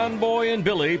to John Boy and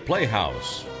Billy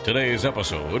Playhouse. Today's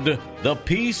episode, The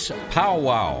Peace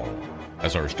Powwow.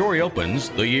 As our story opens,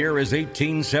 the year is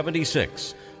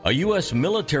 1876. A U.S.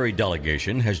 military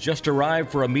delegation has just arrived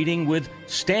for a meeting with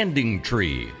Standing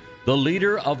Tree, the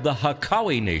leader of the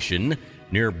Hakauai Nation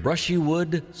near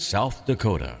Brushywood, South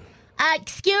Dakota.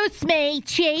 Excuse me,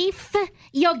 Chief.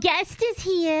 Your guest is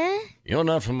here. You're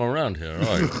not from around here,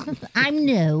 are you? I'm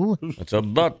new. It's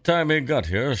about time he got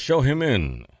here. Show him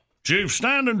in. Chief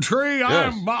Standing Tree,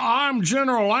 Yes. I'm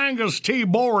General Angus T.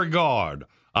 Beauregard.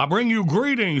 I bring you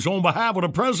greetings on behalf of the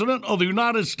President of the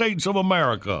United States of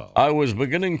America. I was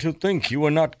beginning to think you were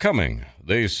not coming.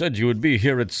 They said you would be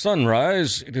here at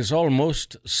sunrise. It is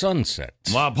almost sunset.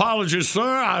 My apologies, sir.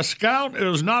 Our scout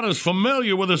is not as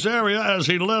familiar with this area as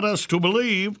he led us to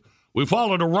believe. We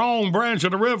followed the wrong branch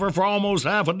of the river for almost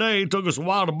half a day. It took us a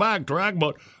while to backtrack,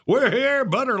 but we're here,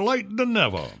 better late than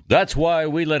never. That's why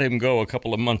we let him go a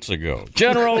couple of months ago.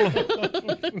 General,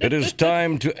 it is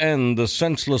time to end the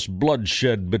senseless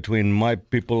bloodshed between my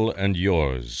people and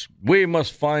yours. We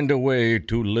must find a way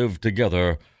to live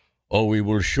together, or we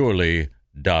will surely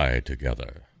die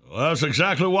together. Well, that's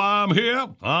exactly why I'm here.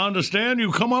 I understand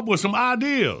you come up with some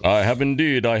ideas. I have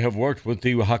indeed. I have worked with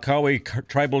the Hakawi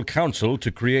Tribal Council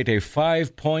to create a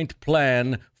 5-point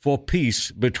plan for peace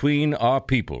between our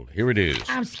people. Here it is.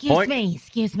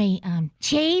 Excuse me,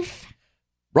 Chief?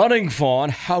 Running Fawn,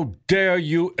 how dare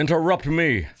you interrupt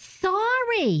me?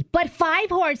 Sorry, but 5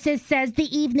 Horses says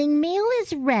the evening meal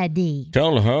is ready.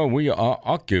 Tell her we are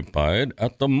occupied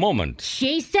at the moment.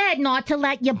 She said not to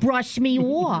let you brush me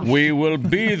off. We will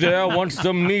be there once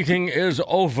the meeting is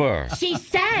over. She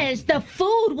says the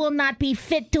food will not be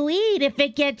fit to eat if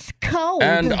it gets cold.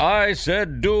 And I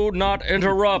said do not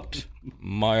interrupt.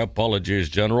 My apologies,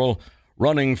 General.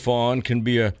 Running Fawn can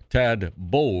be a tad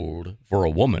bold for a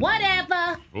woman.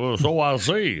 Whatever. Well, so I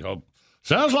see.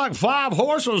 Sounds like 5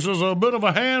 Horses is a bit of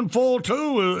a handful,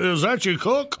 too. Is that your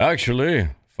cook? Actually,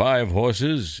 5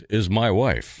 Horses is my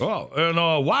wife. Oh,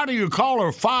 and why do you call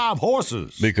her 5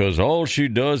 Horses? Because all she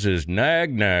does is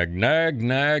nag, nag, nag,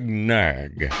 nag,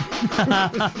 nag.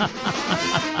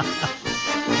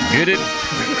 Get it?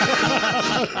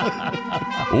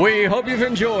 We hope you've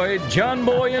enjoyed John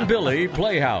Boy and Billy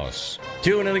Playhouse.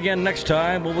 Tune in again next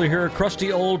time when we hear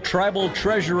crusty old tribal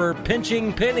treasurer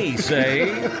Pinching Penny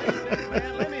say...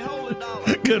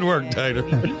 Good work, Tater.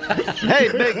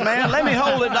 Hey, big man, let me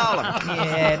hold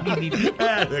 $1.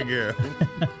 Yeah, girl.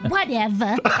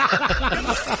 Whatever.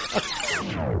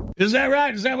 Is that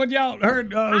right? Is that what y'all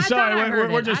heard? Sorry,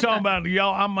 we're just talking about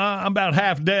y'all. I'm about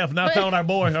half deaf, and I thought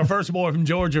our first boy from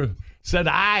Georgia said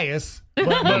eyes. But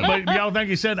y'all think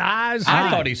he said eyes? I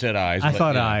thought he said eyes. I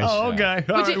thought eyes. Oh, okay.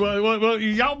 All right. Well,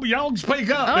 y'all speak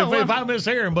up if I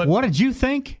mishear him. But what did you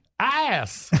think?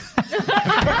 Ass.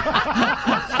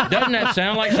 Doesn't that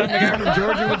sound like something a guy from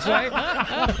Georgia would say?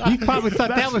 You probably thought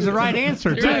that was the right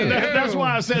answer, too. That's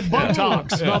why I said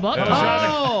buttocks. I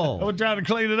was trying to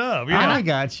clean it up. Yeah. I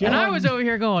got you. And I was over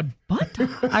here going,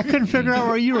 buttocks? I couldn't figure out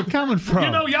where you were coming from.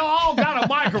 You know, y'all all got a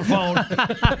microphone.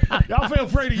 Y'all feel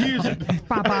free to use it.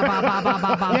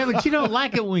 Yeah, but you don't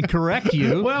like it when we correct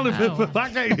you. Well, if I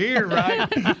can't hear right,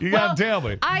 you got to tell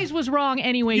me. Eyes was wrong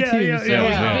anyway, Yeah, too.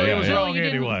 it was wrong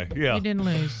anyway. Yeah. You didn't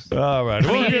lose. All right.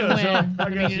 Well, didn't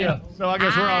yeah. win. So I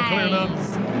guess we're all cleared up.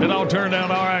 It all turned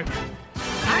out all right.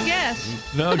 I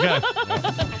guess. Okay.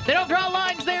 They don't draw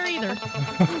lines there either.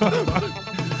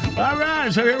 All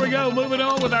right. So here we go. Moving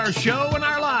on with our show and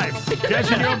our life.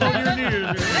 Catching you up on your news.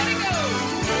 Let it go.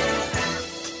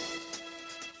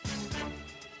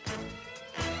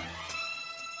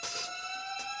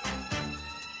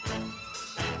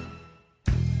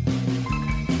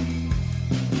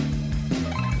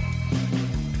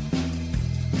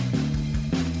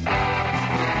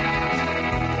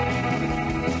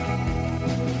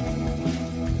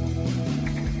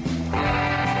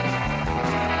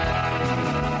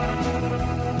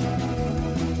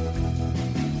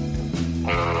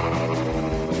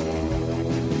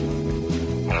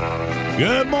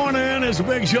 Good morning. It's a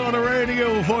big show on the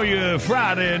radio for you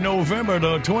Friday, November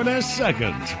the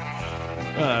 22nd.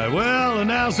 All right, well,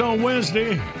 announced on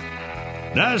Wednesday,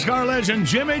 NASCAR legend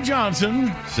Jimmy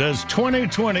Johnson says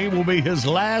 2020 will be his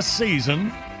last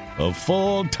season of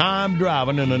full-time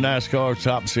driving in the NASCAR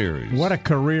Top Series. What a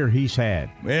career he's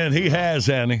had. Man, he has,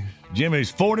 Annie.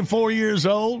 Jimmy's 44 years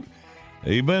old.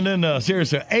 He's been in the series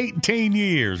for 18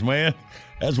 years, man.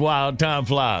 That's wild. Time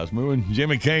flies. Remember when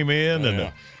Jimmy came in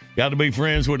and got to be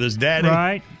friends with his daddy?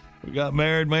 Right. We got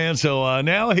married, man. So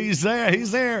now he's there.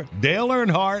 He's there. Dale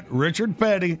Earnhardt, Richard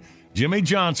Petty, Jimmy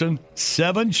Johnson,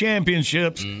 7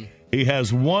 championships. He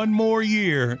has one more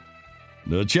year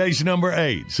to chase number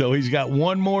 8. So he's got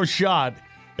one more shot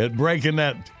at breaking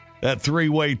that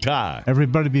 3-way tie.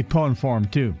 Everybody be pulling for him,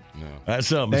 too. That's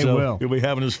something. They will. He'll be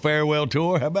having his farewell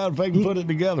tour. How about if they can put it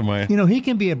together, man? You know, he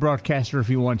can be a broadcaster if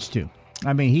he wants to.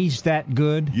 I mean, he's that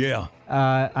good. Yeah.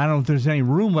 I don't know if there's any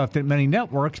room left at many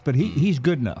networks, but he's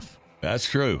good enough. That's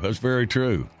true. That's very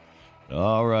true.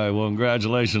 All right. Well,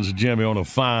 congratulations to Jimmy on a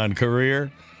fine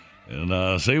career.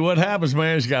 And see what happens,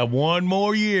 man. He's got one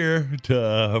more year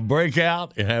to break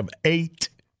out and have 8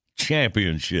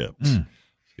 championships.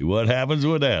 See what happens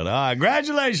with that. All right.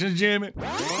 Congratulations, Jimmy.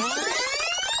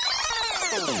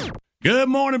 Good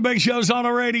morning, Big Show's on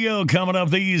the radio. Coming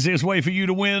up, the easiest way for you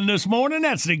to win this morning,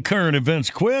 that's the current events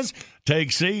quiz.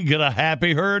 Take C, get a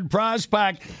Happy Herd prize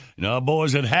pack. You know,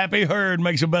 boys, at Happy Herd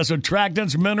makes the best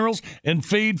attractants, minerals, and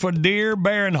feed for deer,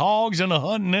 bear, and hogs in the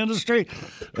hunting industry.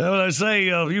 They say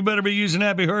you better be using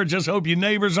Happy Herd. Just hope your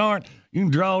neighbors aren't. You can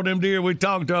draw them deer. We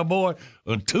talked to our boy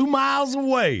 2 miles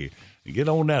away. You get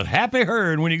on that Happy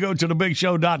Herd when you go to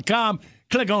thebigshow.com.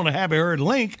 Click on the Happy Herd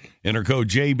link, enter code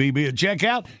JBB at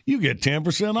checkout, you get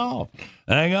 10% off.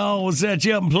 Hang on, we'll set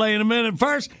you up and play in a minute.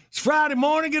 First, it's Friday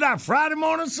morning. Get our Friday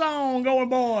morning song going,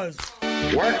 boys.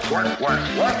 Work.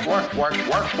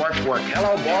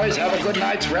 Hello, boys. Have a good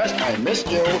night's rest. I missed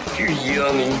you. You're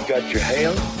young and you got your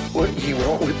hair. What do you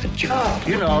want with the job?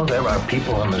 You know, there are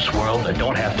people in this world that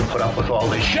don't have to put up with all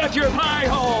this shit. Shut your pie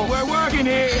hole. We're working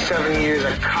here. 7 years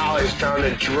of college down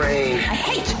the drain. I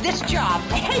hate this job.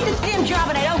 I hate this damn job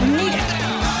and I don't need it.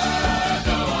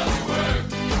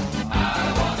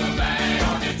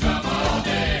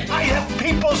 I have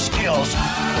people skills.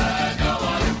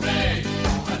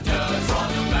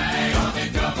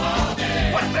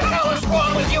 What the hell is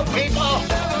wrong with you people?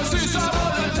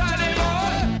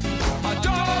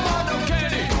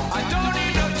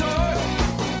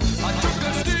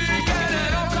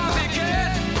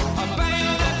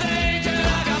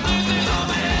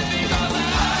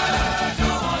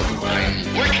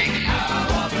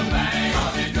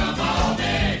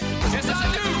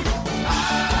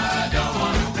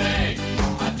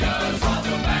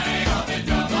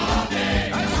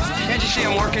 See,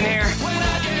 I'm working here.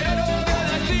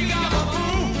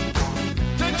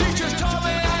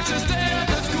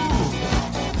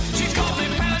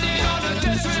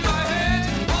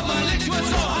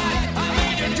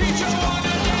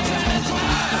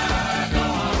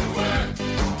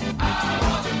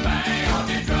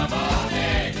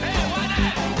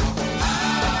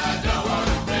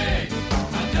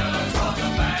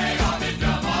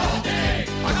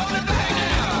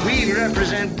 We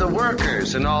represent the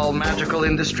workers in all magical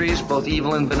industries, both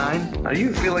evil and benign. Are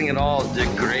you feeling at all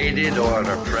degraded or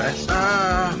oppressed?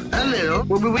 A little.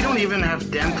 We don't even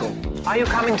have dental. Are you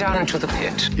coming down into the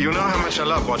pit? You know how much I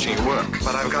love watching you work,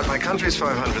 but I've got my country's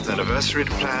 500th anniversary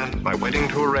to plan, my wedding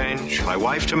to arrange, my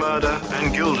wife to murder,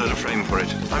 and Gilda to frame for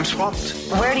it. I'm swamped.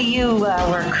 Where do you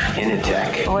work? In a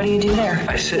tech. What do you do there?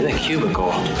 I sit in a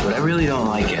cubicle, but I really don't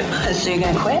like it. So you're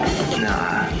gonna quit?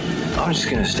 Nah, I'm just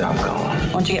gonna stop going.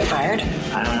 Won't you get fired?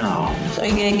 I don't know. So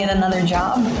you're gonna get another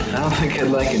job? I don't think I'd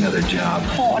like another job.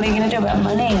 Well, what are you gonna do about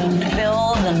money and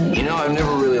bills and... You know, I've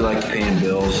never really liked paying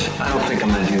bills. I don't think I'm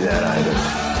gonna do that either.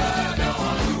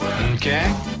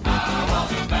 Okay?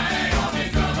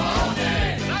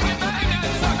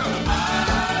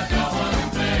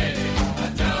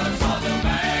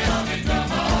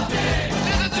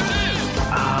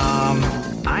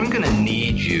 I'm gonna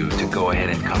need you to go ahead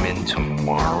and come in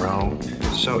tomorrow.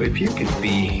 So if you could be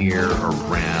here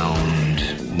around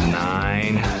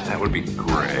 9, that would be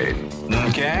great.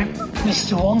 Okay?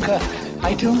 Mr. Wonka,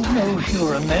 I don't know if you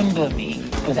remember me,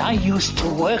 but I used to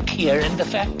work here in the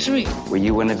factory. Were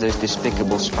you one of those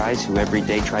despicable spies who every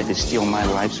day tried to steal my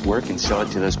life's work and sell it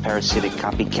to those parasitic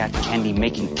copycat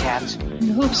candy-making cats?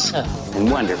 No, sir. And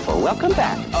wonderful. Welcome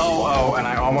back. Oh, and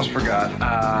I almost forgot.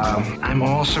 I'm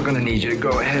also going to need you to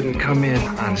go ahead and come in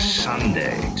on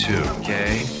Sunday, too,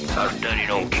 okay? I studied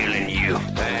on killing you.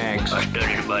 Thanks. I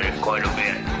studied about it quite a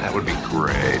bit. That would be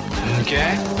great.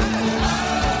 Okay?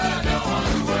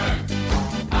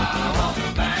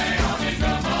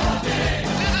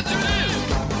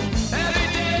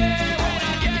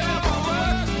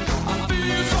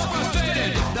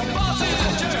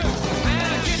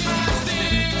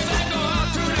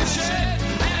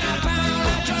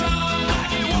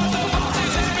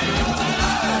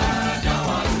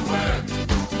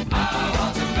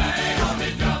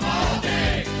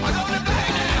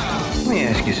 Let me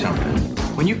ask you something.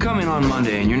 When you come in on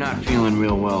Monday and you're not feeling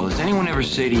real well, does anyone ever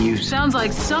say to you... Sounds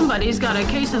like somebody's got a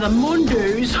case of the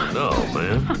Mondays. No,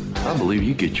 man. I believe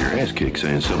you get your ass kicked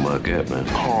saying something like that, man.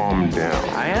 Calm down.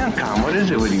 I am calm. What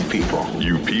is it with you people?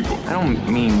 You people. I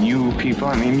don't mean you people.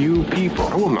 I mean you people.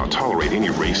 I will not tolerate any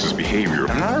racist behavior.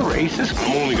 I'm not a racist.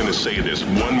 I'm only going to say this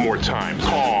one more time.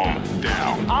 Calm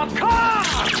down. Encore!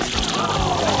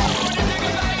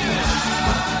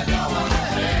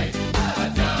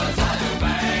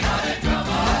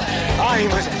 I'm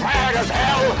as mad as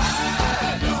hell,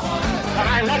 and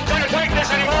I'm not going to take this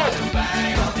anymore.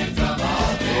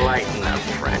 Lighten up,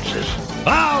 Francis.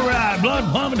 All right,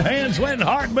 blood pumping, hands sweating,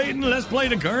 heart beating. Let's play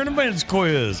the current events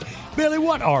quiz. Billy,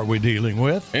 what are we dealing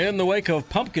with? In the wake of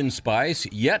pumpkin spice,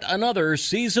 yet another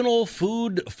seasonal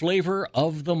food flavor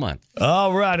of the month.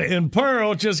 All right, and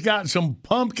Pearl just got some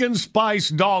pumpkin spice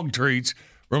dog treats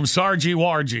from Sargy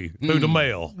Wargy through the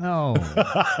mail. Oh.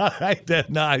 Ain't that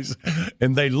nice?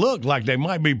 And they look like they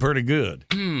might be pretty good.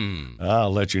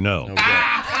 I'll let you know. Okay.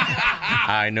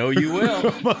 I know you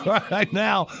will. Right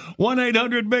now,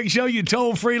 1-800-BIG-SHOW, you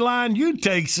toll-free line. You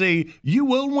take C, you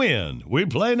will win. We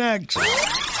play next.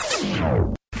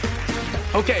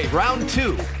 Okay, round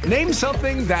 2. Name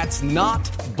something that's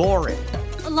not boring.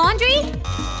 Laundry?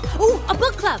 Ooh, a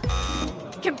book club.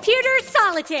 Computer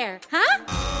solitaire, huh?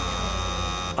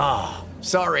 Ah,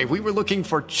 sorry, we were looking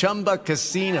for Chumba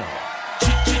Casino.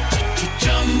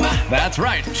 That's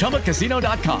right,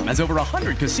 ChumbaCasino.com has over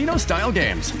 100 casino-style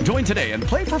games. Join today and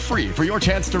play for free for your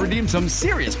chance to redeem some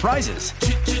serious prizes.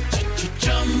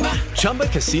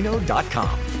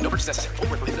 ChumbaCasino.com. No purchase necessary. Void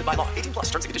where prohibited by law. 18 plus.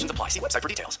 Terms and conditions apply. See website for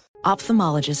details.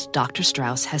 Ophthalmologist Dr.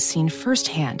 Strauss has seen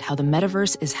firsthand how the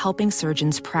metaverse is helping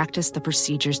surgeons practice the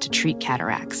procedures to treat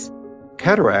cataracts.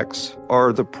 Cataracts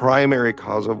are the primary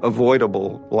cause of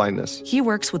avoidable blindness. He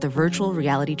works with a virtual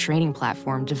reality training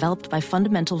platform developed by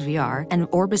Fundamental VR and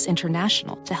Orbis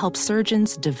International to help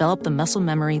surgeons develop the muscle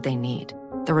memory they need.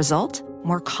 The result?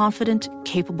 More confident,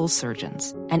 capable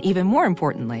surgeons. And even more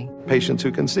importantly, patients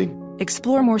who can see.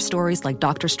 Explore more stories like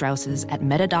Dr. Strauss's at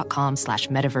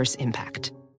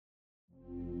meta.com/metaverseimpact.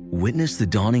 Witness the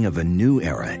dawning of a new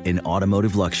era in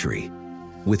automotive luxury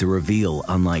with a reveal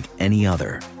unlike any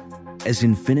other as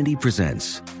Infiniti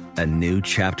presents a new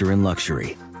chapter in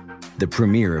luxury, the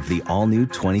premiere of the all-new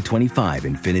 2025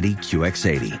 Infiniti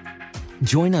QX80.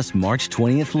 Join us March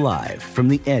 20th live from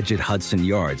the Edge at Hudson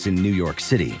Yards in New York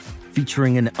City,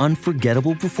 featuring an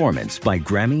unforgettable performance by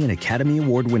Grammy and Academy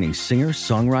Award-winning singer,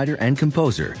 songwriter, and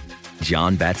composer,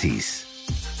 Jon Batiste.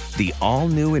 The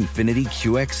all-new Infiniti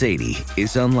QX80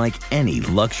 is unlike any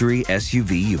luxury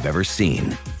SUV you've ever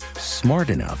seen. Smart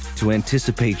enough to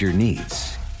anticipate your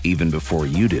needs, even before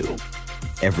you do.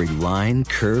 Every line,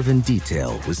 curve, and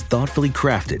detail was thoughtfully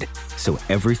crafted, so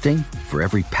everything for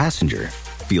every passenger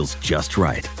feels just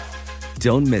right.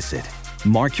 Don't miss it.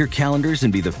 Mark your calendars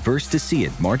and be the first to see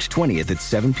it March 20th at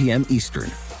 7 p.m.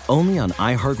 Eastern, only on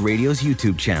iHeartRadio's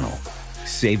YouTube channel.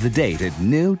 Save the date at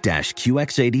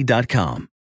new-QX80.com.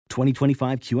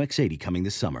 2025 QX80 coming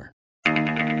this summer.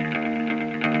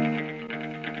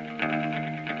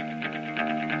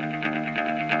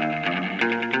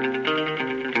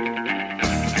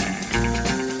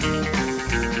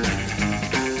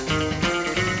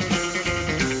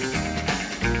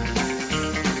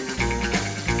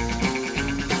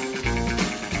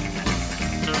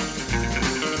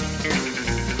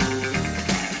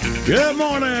 Good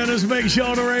morning. It's Big Show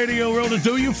on the radio, rolling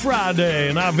through you Friday.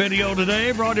 And our video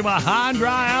today brought to you by High and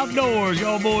Dry Outdoors.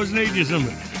 Y'all boys need you some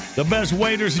the best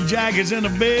waders and jackets in the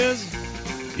biz.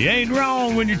 You ain't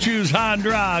wrong when you choose High and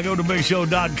Dry. Go to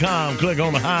BigShow.com. Click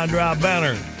on the High and Dry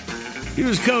banner.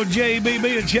 Use code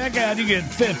JBB at checkout. You get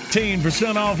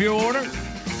 15% off your order.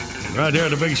 Right there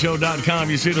at thebigshow.com,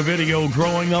 you see the video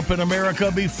growing up in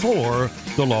America before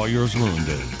the lawyers ruined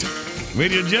it.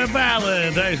 Media Jeff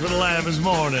Allen. Thanks for the laugh this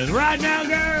morning. Right now,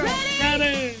 girl.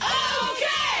 Ready?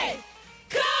 Okay.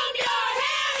 Comb your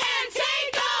hair and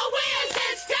take a whiz.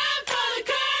 It's time for the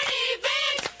current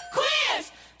events quiz.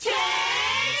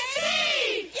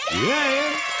 Tasty.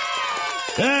 Yeah.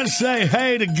 Let's say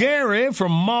hey to Gary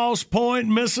from Moss Point,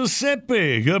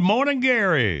 Mississippi. Good morning,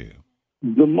 Gary.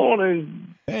 Good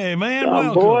morning. Hey, man.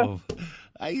 John, welcome. boy.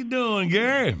 How you doing,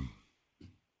 Gary?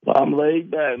 I'm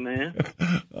laid back, man.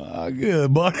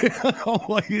 Good, buddy.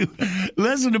 You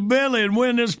listen to Billy and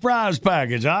win this prize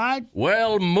package, all right?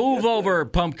 Well, move over,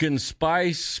 Pumpkin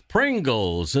Spice.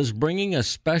 Pringles is bringing a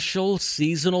special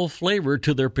seasonal flavor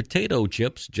to their potato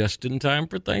chips just in time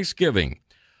for Thanksgiving.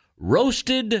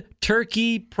 Roasted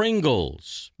turkey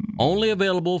Pringles, only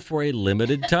available for a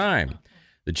limited time.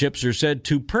 The chips are said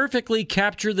to perfectly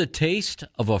capture the taste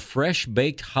of a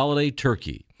fresh-baked holiday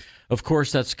turkey. Of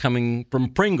course, that's coming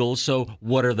from Pringles, so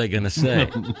what are they going to say?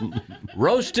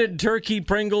 Roasted turkey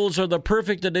Pringles are the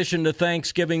perfect addition to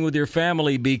Thanksgiving with your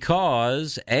family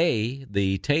because, A,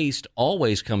 the taste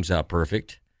always comes out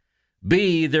perfect.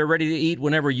 B, they're ready to eat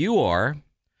whenever you are.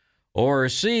 Or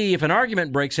C, if an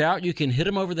argument breaks out, you can hit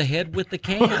them over the head with the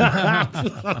can.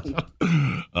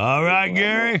 All right,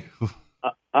 Gary.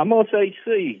 I'm going to say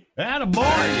C. Attaboy.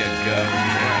 There you go.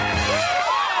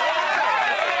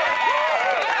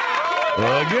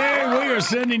 Well, Gary, we are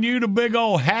sending you the big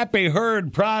old Happy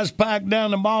Herd prize pack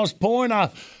down to Moss Point. I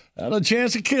had a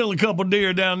chance to kill a couple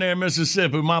deer down there in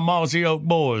Mississippi with my Mossy Oak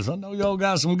boys. I know y'all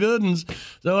got some good ones.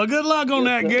 So good luck on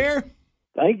that, Gary.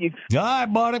 Thank you. All right,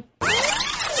 buddy.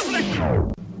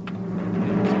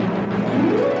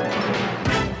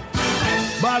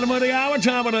 Bottom of the hour,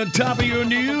 time at the top of your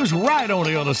news. Right on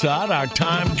the other side, our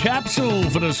time capsule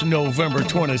for this November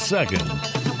 22nd.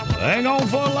 Hang on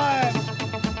for a laugh.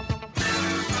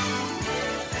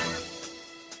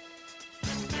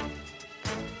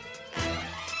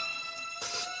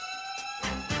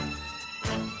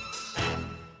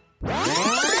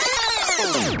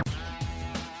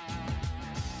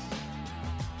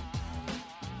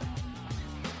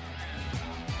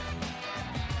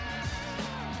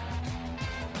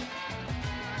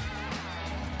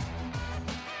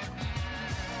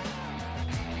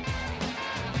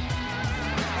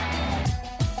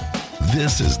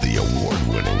 This is the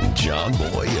award-winning John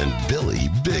Boy and Billy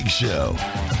Big Show.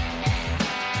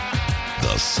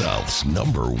 The South's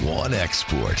 #1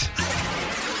 export.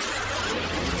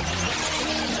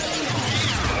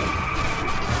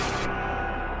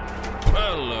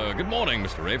 Well, good morning,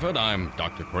 Mr. Rayford. I'm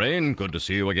Dr. Crane. Good to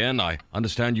see you again. I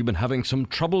understand you've been having some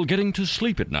trouble getting to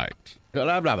sleep at night.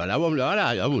 I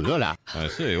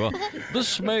see. Well,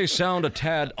 this may sound a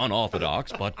tad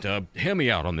unorthodox, but hear me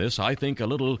out on this. I think a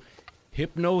little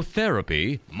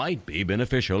hypnotherapy might be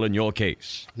beneficial in your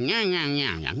case. Yes,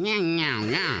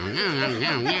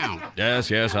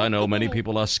 I know many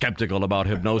people are skeptical about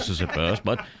hypnosis at first,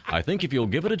 but I think if you'll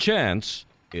give it a chance,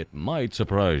 it might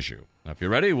surprise you. Now, if you're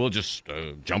ready, we'll just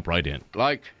jump right in.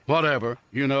 Like, whatever,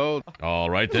 you know. All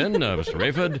right then, Mr.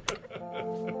 Rayford.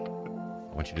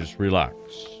 I want you to just relax.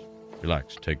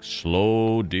 Relax. Take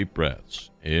slow, deep breaths.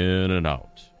 In and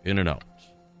out. In and out.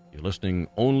 You're listening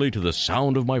only to the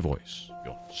sound of my voice.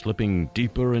 You're slipping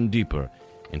deeper and deeper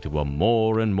into a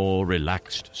more and more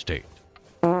relaxed state.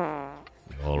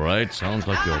 All right, sounds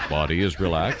like your body is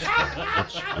relaxed.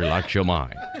 Let's relax your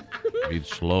mind. Breathe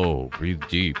slow, breathe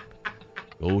deep.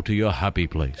 Go to your happy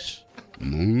place.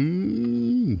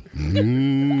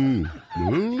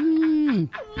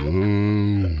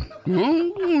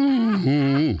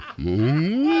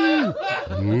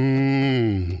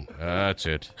 That's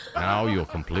it. Now you're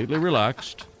completely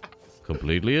relaxed,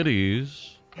 completely at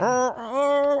ease.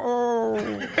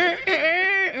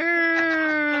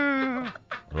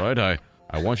 Right, I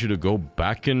want you to go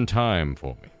back in time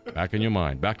for me. Back in your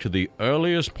mind. Back to the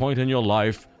earliest point in your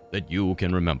life that you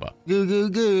can remember.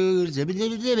 Good.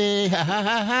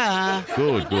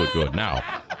 Now,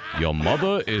 your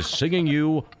mother is singing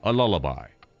you a lullaby.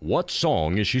 What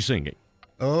song is she singing?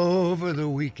 Over the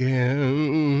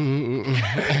weekend.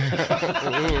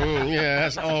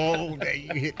 Yes, all day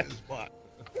you hit the spot.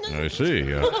 I see.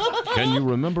 Can you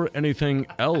remember anything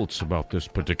else about this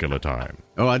particular time?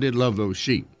 Oh, I did love those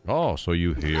sheep. Oh, so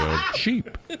you hear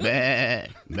sheep. Bah,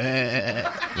 bah.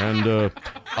 And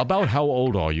about how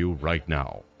old are you right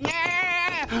now? Well,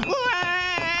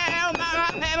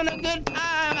 I'm having a good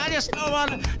time. I just don't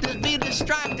want to be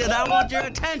distracted. I want your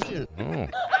attention.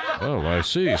 Oh, I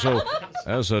see. So,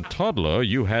 as a toddler,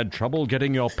 you had trouble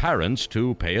getting your parents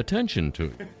to pay attention to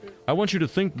you. I want you to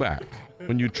think back.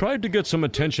 When you tried to get some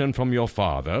attention from your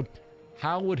father,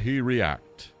 how would he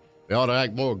react? They ought to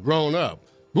act more grown up.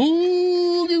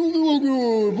 Boogie,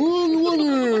 boogie,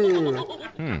 boogie,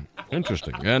 boogie.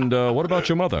 Interesting. And what about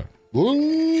your mother?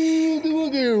 Boogie,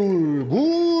 boogie,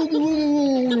 boogie,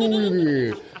 boogie,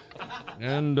 boogie.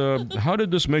 And how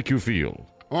did this make you feel?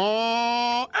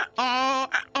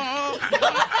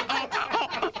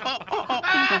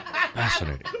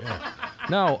 Fascinating. Yeah.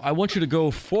 Now, I want you to go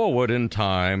forward in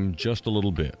time just a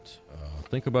little bit.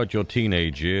 Think about your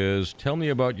teenage years. Tell me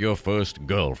about your first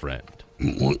girlfriend.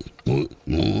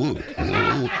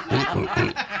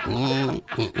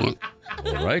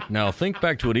 All right, now think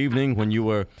back to an evening when you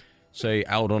were, say,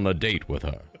 out on a date with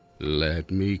her.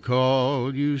 Let me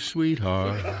call you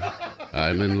sweetheart.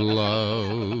 I'm in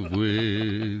love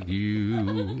with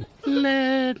you.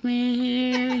 Let me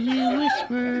hear you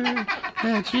whisper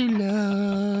that you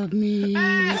love me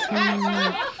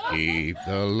too. Keep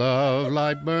the love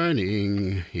light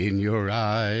burning in your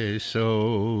eyes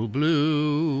so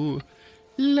blue.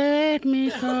 Let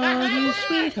me call you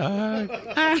sweetheart.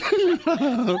 I'm in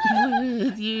love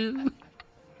with you.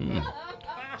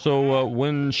 So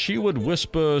when she would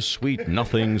whisper sweet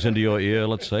nothings into your ear,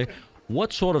 let's say,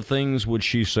 what sort of things would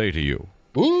she say to you?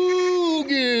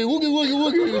 Woogie, woogie, woogie,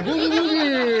 woogie,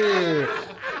 woogie,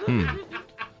 woogie.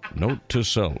 Note to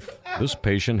self, this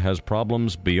patient has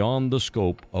problems beyond the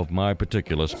scope of my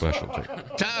particular specialty.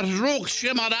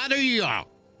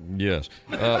 Yes.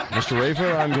 Mr.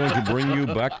 Rafer, I'm going to bring you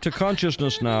back to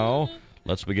consciousness now.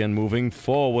 Let's begin moving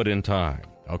forward in time.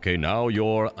 Okay, now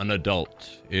you're an adult.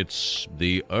 It's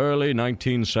the early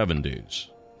 1970s.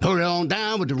 Put it on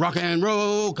down with the rock and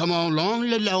roll. Come on,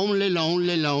 lonely, lonely,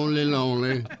 lonely, lonely,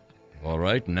 lonely. All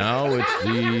right, now it's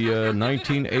the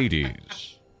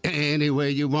 1980s. Any way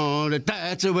you want it,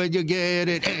 that's the way you get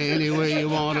it. Any way you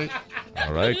want it.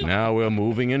 All right, now we're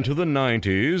moving into the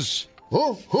 90s.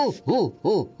 Ho, ho, ho,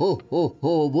 ho, ho, ho,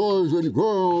 ho, boys and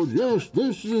girls. Yes,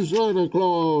 this is Santa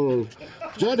Claus.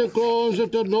 Santa Claus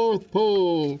at the North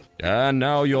Pole. And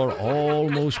now you're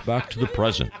almost back to the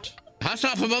present.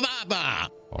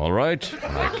 All right,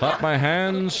 when I clap my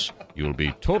hands, you'll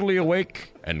be totally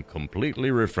awake and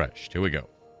completely refreshed. Here we go.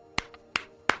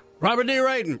 Robert D.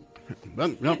 Rayton.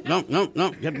 No.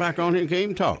 Get back on here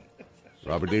and talk.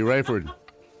 Robert D. Rayford.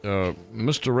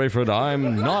 Mr. Rayford,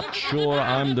 I'm not sure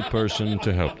I'm the person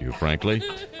to help you, frankly.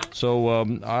 So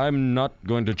I'm not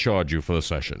going to charge you for the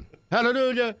session.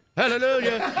 Hallelujah,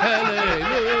 hallelujah,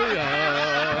 hallelujah.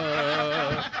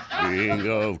 King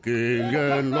of kings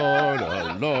and Lord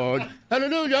of lords.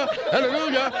 Hallelujah,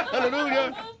 hallelujah,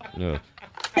 hallelujah.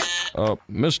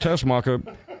 Miss Tessmacher,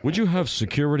 would you have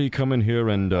security come in here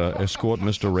and escort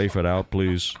Mr. Rayford out,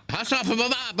 please?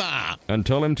 And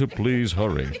tell him to please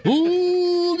hurry.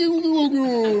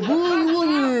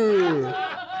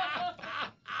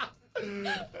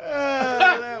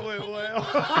 That went well.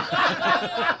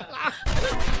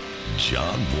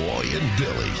 John Boy and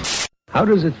Billy. How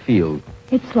does it feel?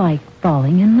 It's like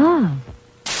falling in love.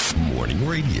 Morning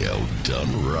radio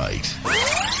done right.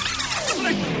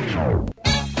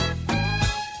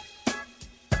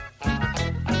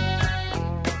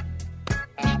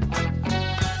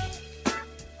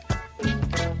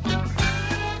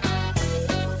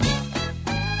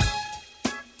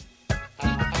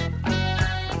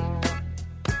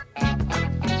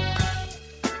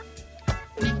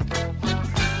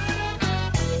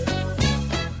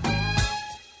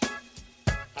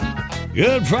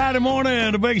 Good Friday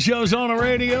morning. The Big Show's on the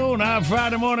radio. And our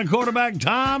Friday morning quarterback,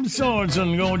 Tom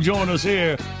Sorensen, going to join us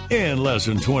here in less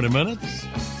than 20 minutes.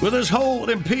 With this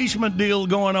whole impeachment deal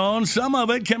going on, some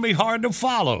of it can be hard to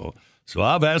follow. So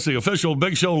I've asked the official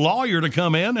Big Show lawyer to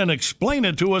come in and explain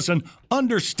it to us in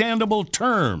understandable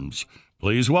terms.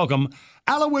 Please welcome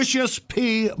Aloysius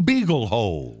P.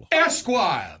 Beaglehole.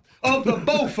 Esquire of the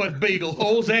Beaufort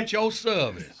Beagleholes at your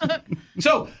service.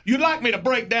 So, you'd like me to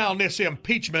break down this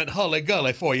impeachment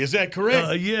hully-gully for you, is that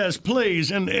correct? Yes, please,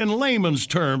 in layman's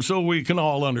terms so we can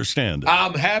all understand it.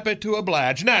 I'm happy to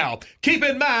oblige. Now, keep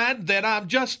in mind that I'm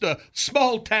just a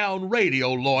small-town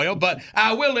radio lawyer, but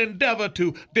I will endeavor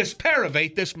to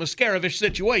disparivate this Muscaravish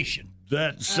situation.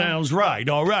 That sounds right.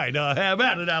 All right, have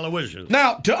at it, Aloysius.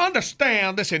 Now, to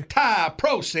understand this entire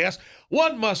process,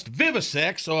 one must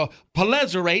vivisex or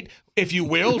paleserate, if you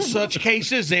will, such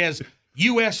cases as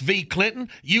U.S. v. Clinton,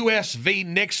 U.S. v.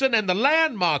 Nixon, and the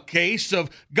landmark case of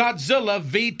Godzilla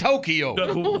v. Tokyo.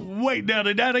 Wait, now,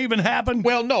 did that even happen?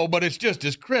 Well, no, but it's just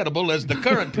as credible as the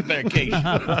current case.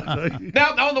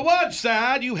 Now, on the one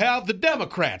side, you have the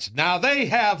Democrats. Now, they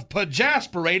have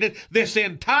pejasperated this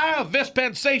entire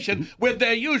dispensation with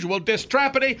their usual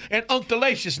distrapity and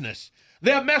unctuousness.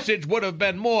 Their message would have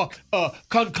been more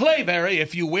conclavery,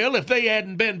 if you will, if they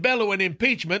hadn't been bellowing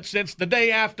impeachment since the day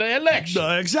after election.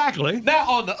 Exactly. Now,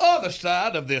 on the other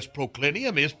side of this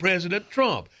proclinium is President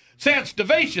Trump. Since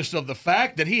devacious of the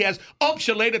fact that he has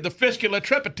umptulated the fiscal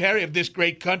tributary of this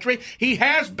great country, he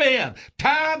has been,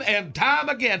 time and time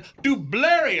again,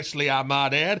 dublariously, I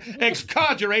might add,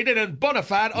 excarcerated and bona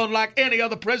fide unlike any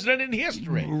other president in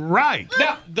history. Right.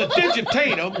 Now, the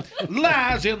digitatum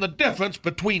lies in the difference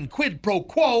between quid pro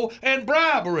quo and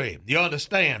bribery, you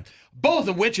understand? Both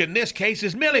of which, in this case,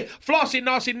 is merely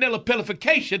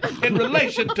flossy-nosy-nillipillification in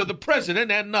relation to the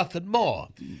president and nothing more.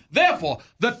 Therefore,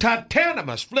 the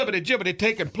titanimous flibbity-jibbity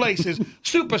taking place is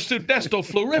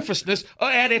super-sudesto-floriferousness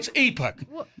at its epoch,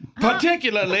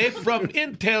 particularly from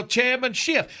Intel Chairman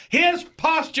Schiff. His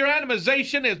posture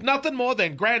animization is nothing more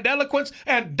than grandiloquence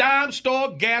and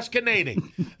dime-store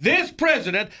gasconading. This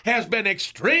president has been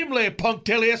extremely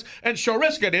punctilious and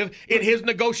choriskative in his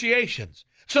negotiations.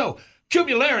 So,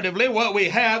 cumulatively, what we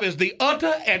have is the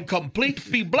utter and complete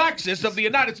feeblaxis of the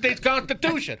United States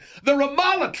Constitution. The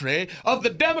remolatry of the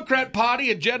Democrat Party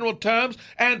in general terms,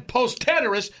 and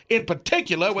posterioris in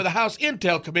particular, where the House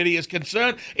Intel Committee is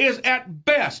concerned, is at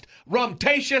best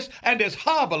rumtatious and is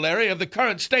harbillary of the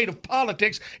current state of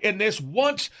politics in this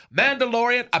once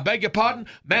Mandalorian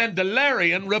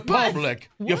republic.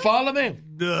 What? You follow me?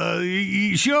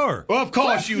 Sure. Well, of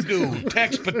course you do.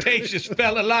 Texpetatious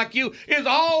fella like you is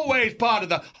always part of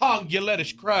the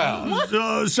honguletish crowd.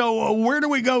 So where do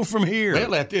we go from here?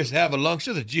 Well, at this avalanche,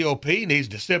 the GOP needs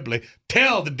to simply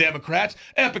tell the Democrats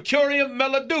Epicurean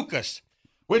Meloducus,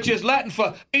 which is Latin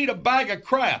for eat a bag of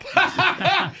crap.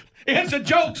 It's a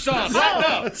joke, son.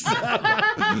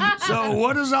 So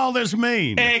what does all this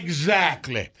mean?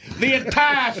 Exactly. The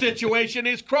entire situation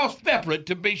is cross-separate,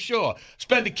 to be sure.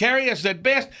 Spendicarious at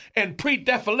best and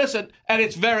predefilicent at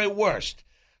its very worst.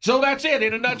 So that's it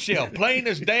in a nutshell. Plain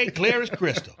as day, clear as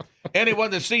crystal. Anyone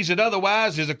that sees it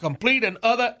otherwise is a complete and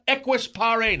utter equus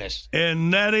paranus.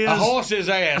 And that is? A horse's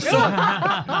ass.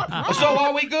 So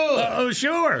are we good? Oh,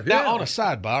 sure. Now, on a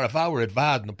sidebar, if I were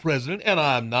advising the president, and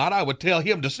I'm not, I would tell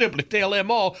him to simply tell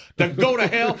them all to go to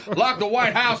hell, lock the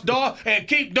White House door, and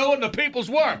keep doing the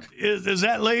people's work. Is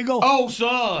that legal? Oh,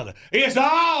 son, it's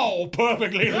all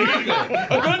perfectly legal.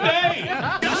 A good day.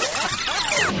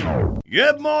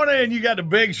 Good morning. You got the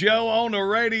big show on the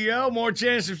radio. More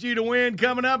chances for you to win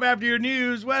coming up after your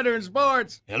news, weather, and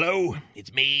sports. Hello,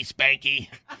 it's me, Spanky.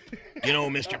 You know,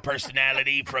 Mr.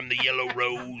 Personality from the Yellow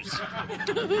Rose.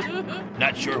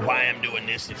 Not sure why I'm doing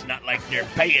this. It's not like they're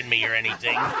paying me or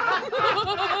anything.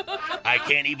 I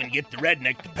can't even get the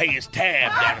redneck to pay his tab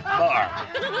down at the bar.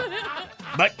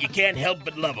 But you can't help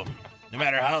but love them, no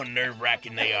matter how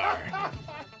nerve-wracking they are.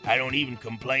 I don't even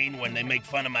complain when they make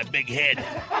fun of my big head.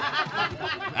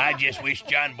 I just wish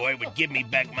John Boy would give me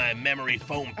back my memory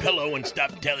foam pillow and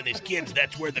stop telling his kids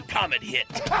that's where the comet hit.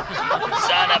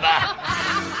 Son of a...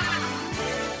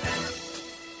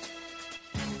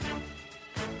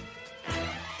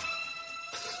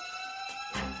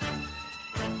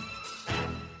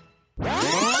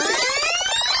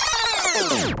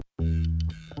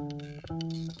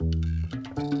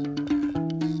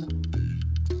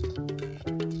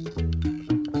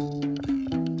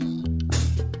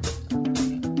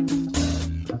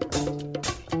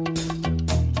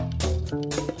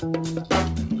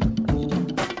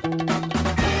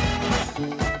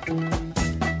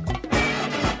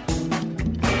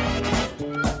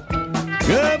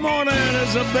 Good morning.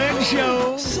 It's a big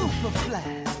show.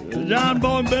 John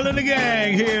Boy and Billy the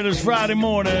gang here this Friday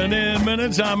morning. In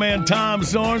minutes, our man Tom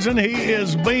Sorensen. He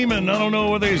is beaming. I don't know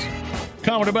whether he's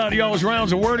comment about y'all's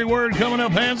rounds of wordy word coming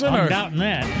up, Hanson. I'm doubting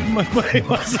that.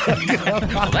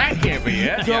 Well, that can't be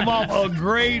it. Come off a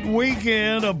great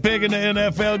weekend of picking the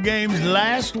NFL games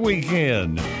last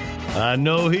weekend. I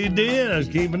know he did. I was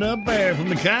keeping up there from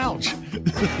the couch.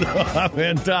 I'm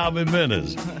in Tom in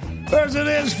minutes. First it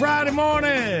is Friday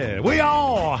morning. We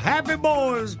all happy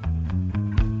boys.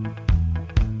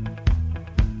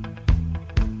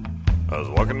 I was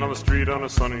walking down the street on a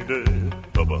sunny day.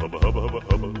 Hubba, hubba, hubba, hubba,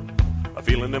 hubba. A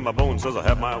feeling in my bones says I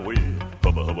have my way.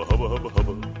 Hubba, hubba, hubba, hubba,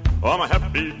 hubba. Oh, I'm a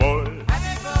happy boy.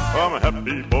 Oh, I'm a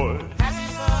happy boy.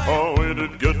 Oh, it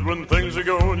is good when things are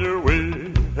going your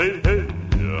way. Hey, hey.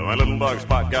 Yeah, my little dog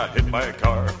Spot got hit by a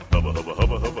car. Hubba, hubba,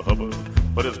 hubba, hubba, hubba.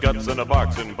 Put his guts in a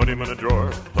box and put him in a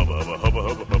drawer. Hubba, hubba, hubba,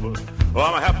 hubba, hubba. Oh,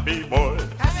 I'm a happy boy.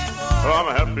 Oh, I'm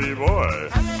a happy boy.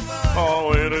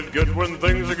 Oh, ain't it good when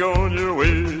things are going your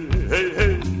way? Hey,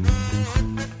 hey.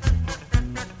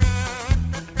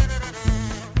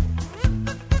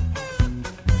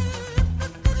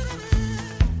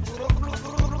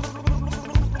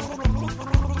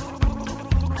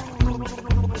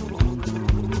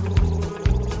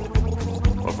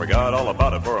 I forgot all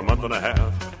about it for a month and a half.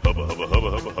 Hubba, hubba,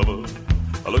 hubba, hubba, hubba.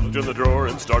 I looked in the drawer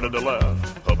and started to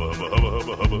laugh. Hubba, hubba, hubba,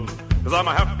 hubba, hubba. 'Cause I'm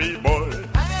a happy boy.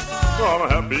 Oh, I'm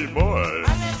a happy boy.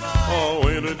 Oh,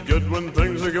 ain't it good when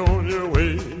things are going your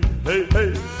way? Hey,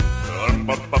 hey.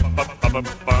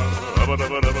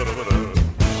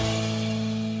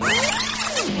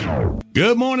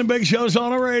 Good morning, Big Show's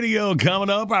on the radio. Coming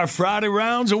up, our Friday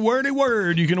rounds of Wordy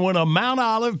Word. You can win a Mount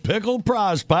Olive Pickle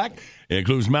Prize Pack. It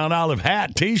includes Mount Olive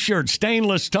hat, T-shirt,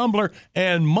 stainless tumbler,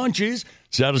 and Munchies.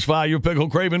 Satisfy your pickle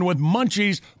craving with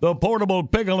Munchies, the portable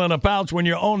pickle in a pouch when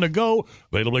you're on the go.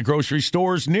 Available at grocery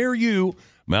stores near you.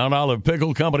 Mount Olive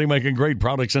Pickle Company, making great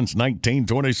products since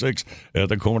 1926 at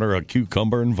the corner of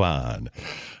Cucumber and Vine.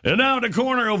 And now at the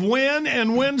corner of Win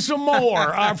and Win Some More,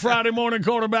 our Friday morning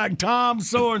quarterback, Tom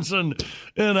Sorensen,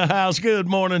 in the house. Good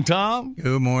morning, Tom.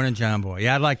 Good morning, John Boy.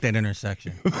 Yeah, I like that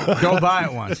intersection. Go by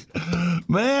it once.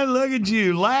 Man, look at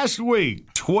you. Last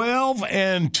week,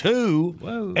 12-2.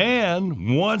 Whoa.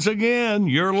 And once again,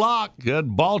 you're locked at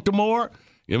Baltimore.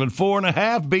 Given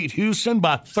 4.5, beat Houston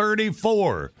by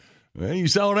 34. Man, you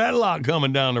saw that lock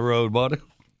coming down the road, buddy. It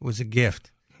was a gift.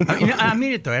 I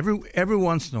mean it, though. Every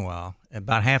once in a while,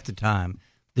 about half the time,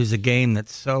 there's a game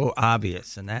that's so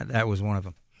obvious, and that was one of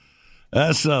them.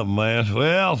 That's something, man.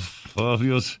 Well, he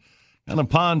was kind of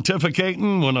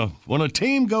pontificating. When a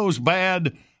team goes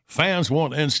bad, fans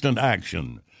want instant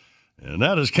action. And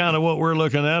that is kind of what we're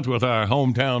looking at with our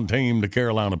hometown team, the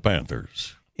Carolina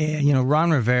Panthers. Yeah,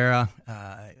 Ron Rivera,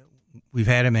 we've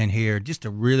had him in here, just a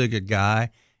really good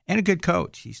guy and a good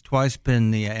coach. He's twice been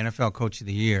the NFL Coach of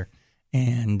the Year,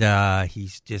 and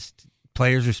he's just –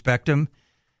 players respect him.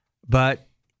 But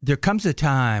there comes a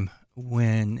time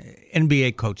when –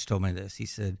 NBA coach told me this. He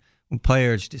said, when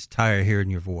players just tire hearing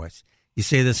your voice. You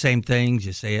say the same things,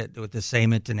 you say it with the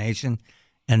same intonation,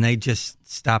 and they just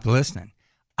stop listening.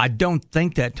 I don't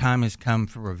think that time has come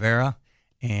for Rivera,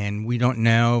 and we don't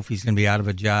know if he's going to be out of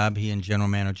a job, he and general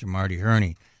manager Marty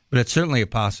Herney. But it's certainly a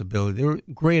possibility. There were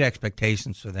great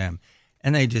expectations for them,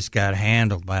 and they just got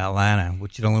handled by Atlanta,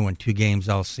 which had only won 2 games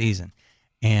all season.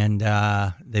 And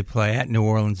they play at New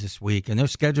Orleans this week, and their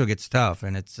schedule gets tough,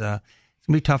 and it's going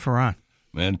to be tough for Ron.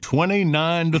 Man,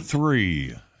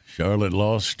 29-3. Charlotte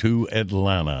lost to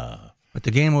Atlanta. But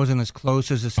the game wasn't as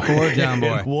close as the score, John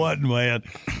Boy. It wasn't, man.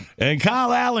 And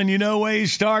Kyle Allen, way he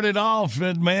started off,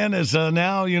 man, is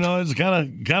now, it's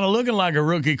kind of looking like a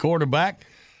rookie quarterback.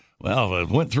 Well, it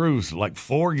went through like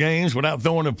 4 games without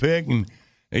throwing a pick, and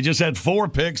he just had 4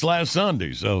 picks last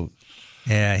Sunday. So,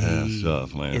 yeah, that's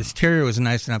tough, man. His Terry was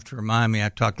nice enough to remind me. I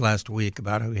talked last week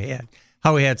about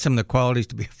how he had some of the qualities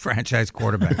to be a franchise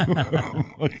quarterback.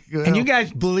 And you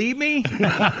guys believe me?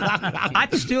 I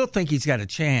still think he's got a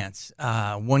chance.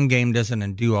 One game doesn't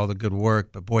undo all the good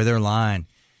work, but boy, their line.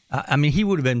 He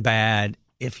would have been bad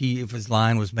if his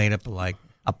line was made up of like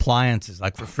appliances,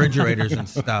 like refrigerators and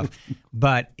stuff.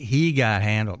 But he got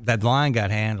handled. That line got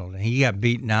handled, and he got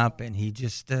beaten up, and they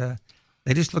just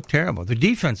looked terrible. The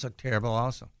defense looked terrible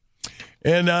also.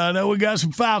 And I know we got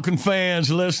some Falcon fans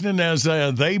listening as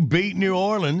they beat New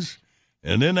Orleans,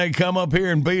 and then they come up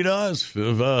here and beat us.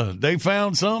 They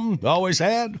found something, always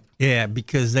had. Yeah,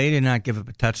 because they did not give up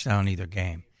a touchdown either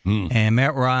game. And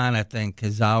Matt Ryan, I think,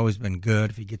 has always been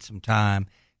good if he gets some time.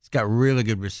 He's got really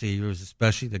good receivers,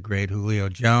 especially the great Julio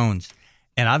Jones.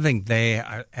 And I think they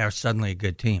are suddenly a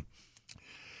good team.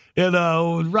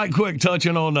 And right quick,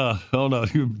 touching on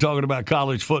you're talking about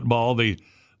college football, the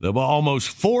almost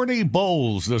 40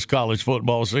 bowls this college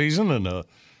football season, and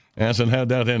hasn't had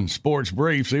that in sports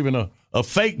briefs. Even a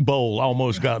fake bowl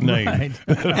almost got named.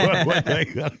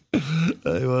 Right.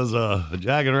 It was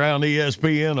jacking around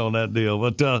ESPN on that deal.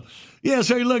 But, so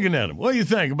you're looking at him. What do you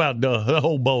think about the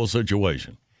whole bowl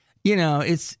situation?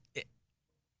 To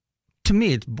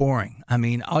me, it's boring.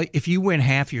 If you win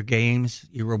half your games,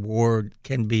 your reward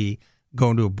can be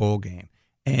going to a bowl game.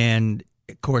 And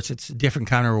of course, it's a different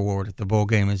kind of reward if the bowl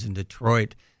game is in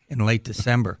Detroit in late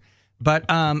December. But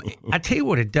I tell you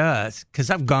what it does, because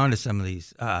I've gone to some of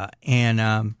these,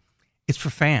 and it's for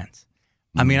fans.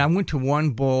 I went to one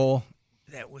bowl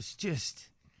that was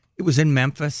it was in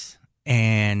Memphis,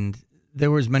 and there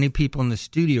were as many people in the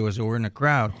studio as there were in the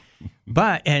crowd.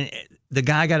 And the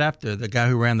guy got up there, the guy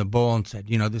who ran the bowl, and said,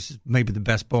 this is maybe the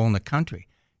best bowl in the country.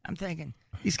 I'm thinking,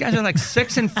 these guys are like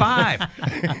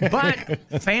 6-5. But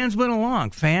fans went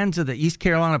along. Fans of the East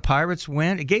Carolina Pirates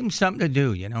went. It gave them something to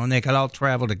do, and they could all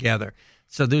travel together.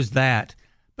 So there's that.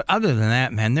 But other than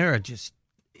that, man,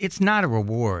 it's not a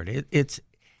reward. It's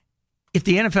if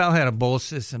the NFL had a bowl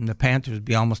system, the Panthers would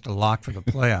be almost a lock for the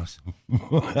playoffs.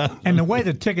 And the way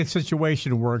the ticket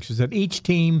situation works is that each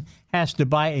team has to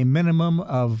buy a minimum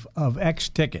of X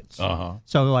tickets. Uh-huh.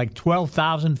 So like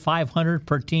 12,500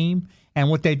 per team. And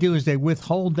what they do is they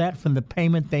withhold that from the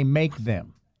payment they make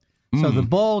them. So the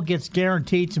bowl gets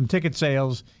guaranteed some ticket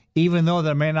sales, even though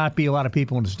there may not be a lot of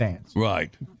people in the stands.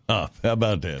 Right. How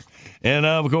about that? And,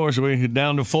 of course, we're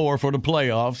down to 4 for the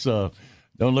playoffs.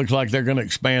 Don't look like they're going to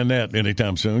expand that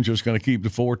anytime soon. Just going to keep the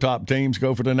 4 top teams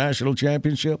go for the national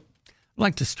championship. I'd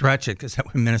like to stretch it because that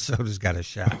way Minnesota's got a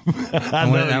shot.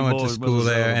 I went to school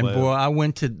there. And,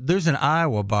 boy, there's an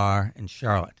Iowa bar in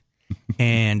Charlotte.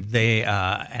 And they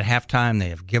at halftime they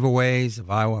have giveaways of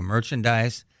Iowa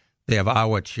merchandise. They have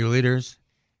Iowa cheerleaders.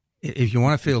 If you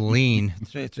want to feel lean,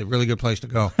 it's a really good place to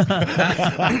go. And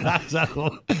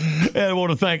I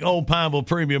want to thank Old Pineville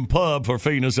Premium Pub for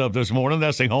feeding us up this morning.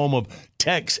 That's the home of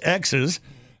Tex X's.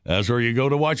 That's where you go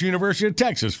to watch University of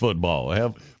Texas football. They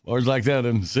have bars like that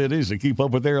in cities to keep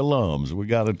up with their alums. We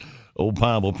got it. Old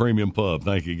Pineville Premium Pub.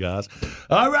 Thank you, guys.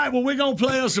 All right, well, we're going to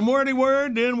play us some wordy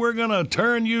word. Then we're going to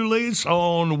turn you loose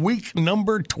on week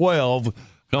number 12,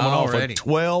 coming off a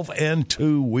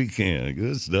 12-2 weekend.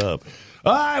 Good stuff.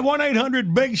 All right,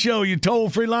 1-800-BIG-SHOW, you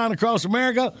toll-free line across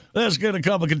America. Let's get a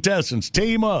couple contestants.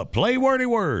 Team up. Play wordy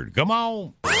word. Come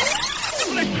on.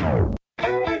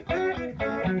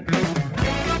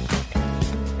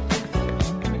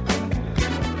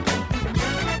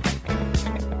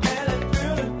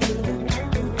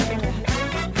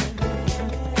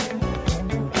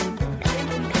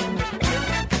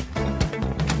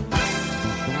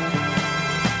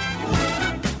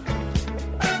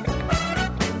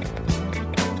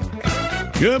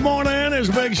 Good morning. It's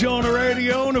Big Show on the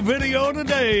radio and the video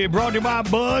today. Brought to you by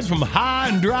Buzz from High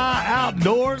and Dry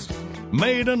Outdoors.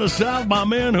 Made in the South by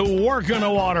men who work in the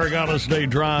water. Got to stay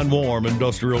dry and warm.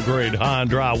 Industrial grade High and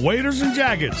Dry waders and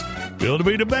jackets. Built to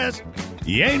be the best.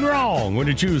 You ain't wrong when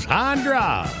you choose High and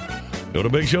Dry. Go to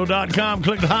BigShow.com.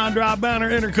 Click the High and Dry banner.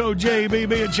 Enter code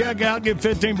JBB at checkout. Get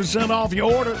 15% off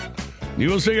your order.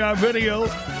 You will see our video,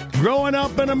 Growing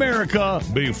Up in America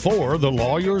Before the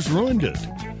Lawyers Ruined It.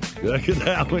 Check it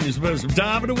out when you spend some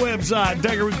time at the website.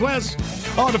 Take a request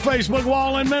on the Facebook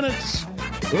wall in minutes.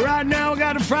 Right now, we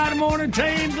got the Friday morning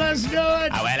teams. Let's do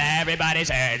it. Oh, well, everybody's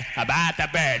heard about the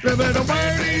bird.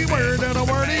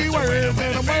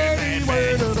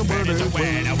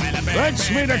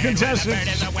 Let's meet our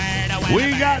contestants.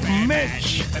 We got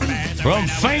Mitch from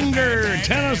Finger,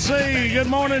 Tennessee. Good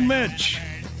morning, Mitch.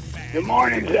 Good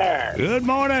morning, sir. Good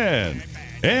morning.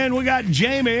 And we got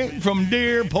Jamie from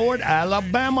Dearport,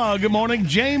 Alabama. Good morning,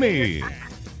 Jamie.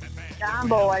 John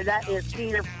Boy, that is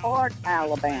Dearport,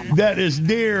 Alabama. That is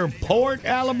Dearport,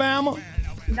 Alabama?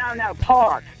 No,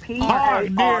 Park. Park,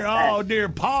 Deer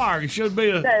Park. It should be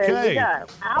a there K. You go.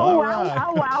 All right.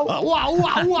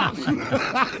 Wow.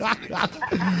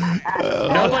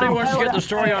 Nobody wants to get the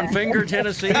story on Finger,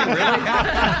 Tennessee, really?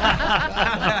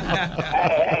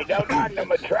 Hey, don't knock the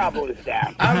metropolis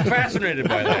down. I'm fascinated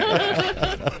by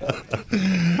that.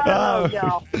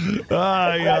 Y'all.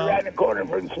 Right around the corner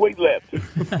from Sweet Lips.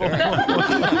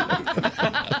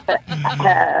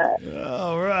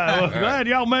 All right. Well, glad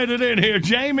y'all made it in here.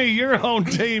 Jamie, you're on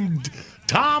team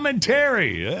Tom and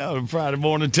Terry. Yeah, Friday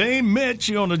morning team. Mitch,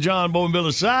 you on the John Boy and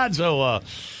Billy side. So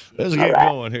let's get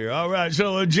going here. All right.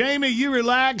 So, Jamie, you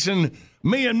relax, and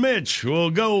me and Mitch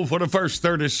will go for the first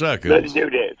 30 seconds. Let's do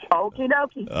this. Okie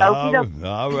dokie.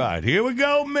 All right. Here we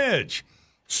go, Mitch.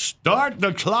 Start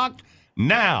the clock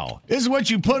now. This is what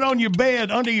you put on your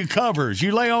bed under your covers.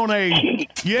 You lay on a,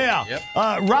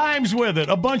 rhymes with it.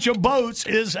 A bunch of boats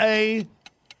is a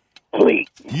fleet.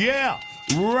 Yeah,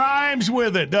 rhymes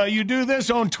with it. You do this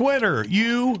on Twitter.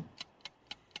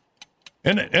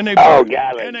 And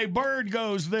a bird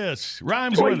goes this.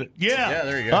 Rhymes Tweet. with it. Yeah,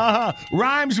 there you go.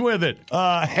 Rhymes with it.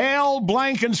 Hail,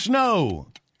 blank, and snow.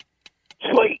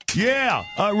 Sleet. Yeah,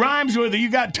 rhymes with it. You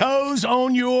got toes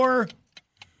on your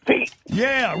feet.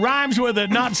 Yeah, rhymes with it.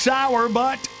 Not sour,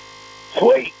 but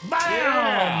sweet.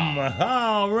 Bam! Yeah.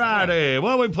 All righty.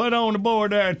 What we put on the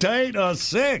board there, Tate? A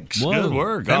 6. Whoa. Good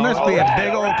work. That must be a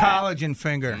big old college in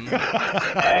Finger.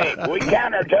 Hey, we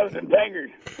count our toes and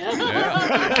fingers.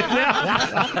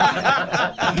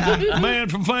 Man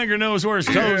from Finger knows where his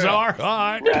toes are.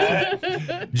 All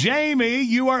right. Jamie,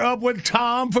 you are up with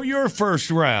Tom for your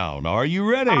first round. Are you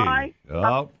ready? All right.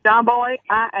 John Boy,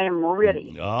 I am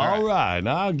ready. All right.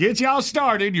 Now, get y'all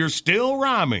started. You're still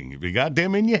rhyming. If you got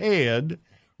them in your head,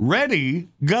 ready,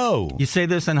 go. You say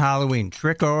this on Halloween.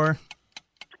 Trick or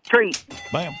treat.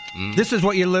 Bam. This is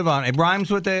what you live on. It rhymes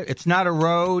with it. It's not a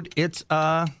road. It's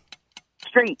a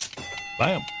street.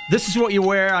 Bam. This is what you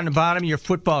wear on the bottom of your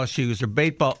football shoes or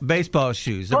baseball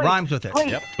shoes. It rhymes with it.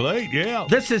 Yep. Plate, yeah.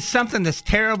 This is something that's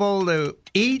terrible to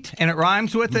eat, and it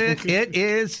rhymes with it.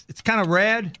 It's kind of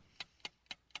red.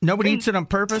 Nobody eats it on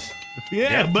purpose.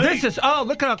 Yeah, but this is,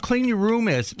 look at how clean your room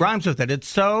is. Rhymes with it. It's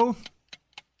so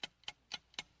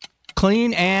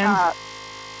clean and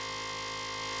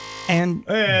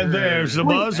there's the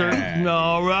buzzer.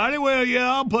 All righty. Well,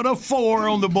 I'll put a 4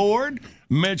 on the board.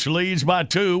 Mitch leads by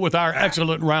 2 with our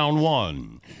excellent round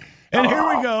 1. And here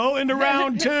we go into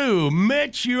round 2.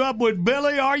 Mitch, you up with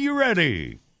Billy. Are you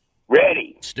ready?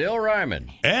 Ready. Still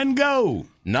rhyming. And go.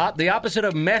 Not the opposite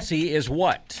of messy is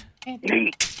what?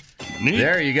 Neat.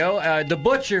 There you go. The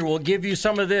butcher will give you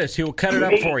some of this. He will cut it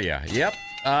up for you. Yep.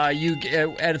 You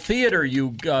at a theater,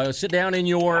 you sit down in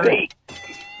your.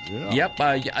 Yeah.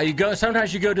 Yep. You go.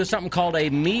 Sometimes you go to something called a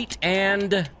meet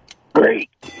and. Great.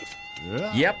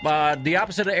 Yeah. Yep. The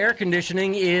opposite of air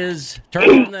conditioning is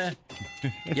turn on the.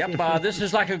 Yep. This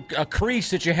is like a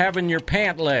crease that you have in your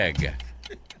pant leg.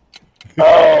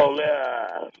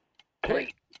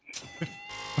 Great.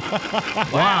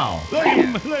 Wow. Look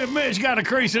at Mitch got a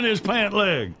crease in his pant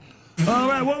leg. All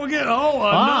right, what we get? Oh,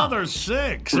 another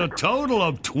 6. A total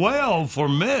of 12 for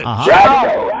Mitch.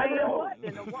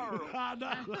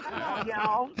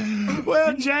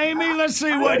 Well, Jamie, let's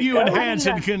see what you and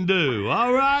Hanson can do.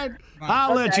 All right?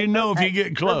 I'll let you know if you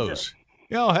get close.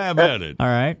 Y'all have at it. All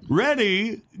right.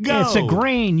 Ready, go. It's a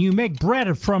grain. You make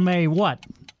bread from a what?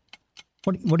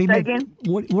 What do you make?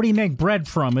 What do you make bread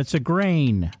from? It's a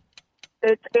grain.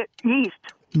 It's yeast.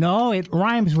 No, it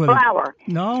rhymes with flour.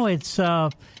 No, it's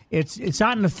out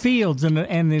in the fields, and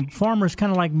the farmers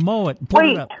kind of like mow it and put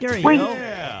it up. There you go.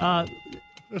 Yeah.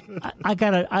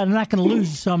 I'm not going to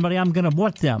lose somebody. I'm going to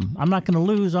what them. I'm not going to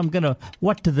lose. I'm going to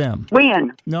what to them.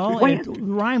 Win. No, Win. It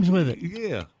rhymes with it.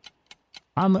 Yeah.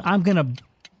 I'm going to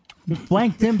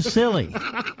blank them silly.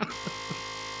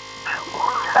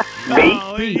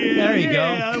 Beat. There you go.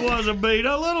 Yeah, it was a beat.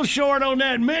 A little short on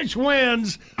that. Mitch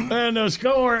wins, and the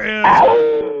score is.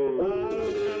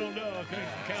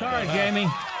 Sorry, Jamie.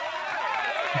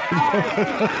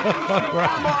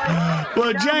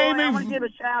 Well, Jamie. I want to give a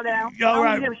shout out. All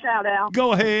right.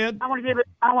 Go ahead. I want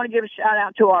to give a shout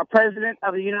out to our President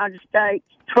of the United States,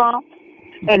 Trump,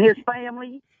 and his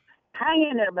family. Hang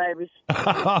in there, babies.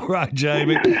 All right,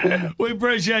 Jamie. We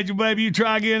appreciate you, baby. You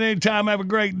try again anytime. Have a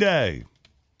great day.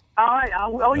 All right.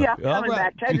 I'm coming right.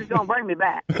 back. Taser's going to bring me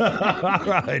back. All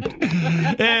right.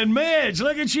 And Mitch,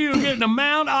 look at you getting a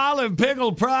Mount Olive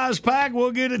pickle prize pack.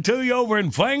 We'll get it to you over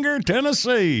in Finger,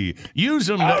 Tennessee. Use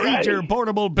them to eat your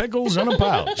portable pickles in a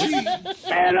pouch.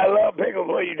 Man, I love pickles.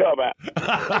 What are you talking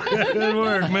about? Good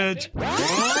work, Mitch.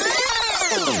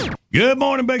 Good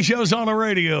morning, Big Show's on the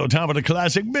radio. Time for the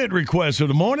classic bit request of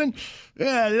the morning.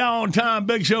 Yeah, long-time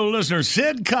Big Show listener,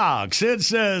 Sid Cox. Sid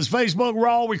says, Facebook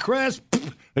raw request.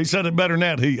 He said it better than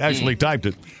that. He actually typed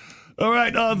it. All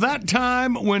right, that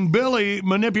time when Billy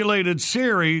manipulated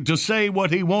Siri to say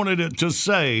what he wanted it to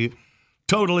say,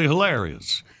 totally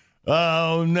hilarious.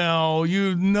 Oh, no,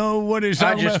 you know what he's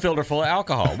talking about? I just filled her full of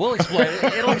alcohol. We'll explain it.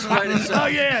 It'll explain itself. Oh,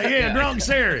 yeah, drunk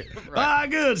Siri. Right.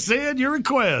 Good, Sid, your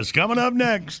request coming up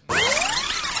next.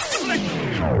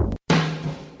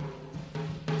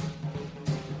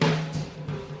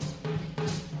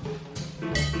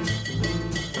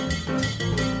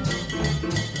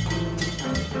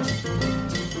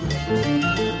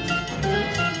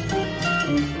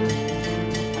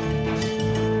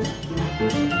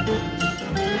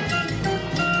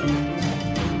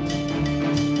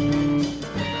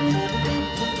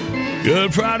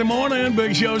 Good Friday morning.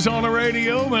 Big Show's on the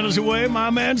radio. Minutes away, my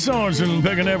man Sorensen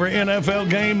picking every NFL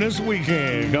game this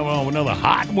weekend. Coming on with another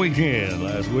hot weekend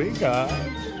last week.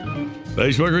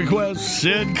 Facebook request,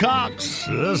 Sid Cox.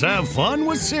 Let's have fun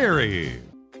with Siri.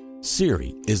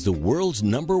 Siri is the world's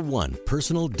 #1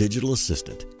 personal digital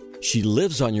assistant. She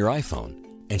lives on your iPhone,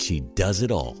 and she does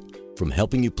it all. From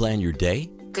helping you plan your day.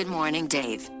 Good morning,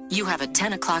 Dave. You have a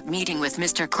 10 o'clock meeting with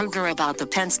Mr. Kruger about the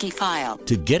Penske file.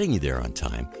 To getting you there on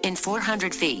time. In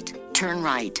 400 feet, turn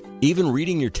right. Even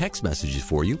reading your text messages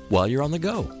for you while you're on the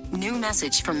go. New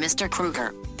message from Mr.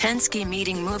 Kruger. Penske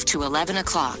meeting moved to 11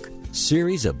 o'clock.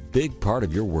 Siri's a big part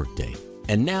of your workday.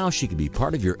 And now she can be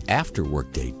part of your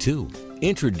after-work day, too.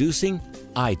 Introducing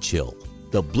iChill,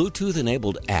 the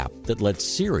Bluetooth-enabled app that lets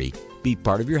Siri be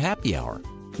part of your happy hour.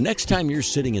 Next time you're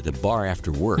sitting at the bar after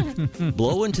work,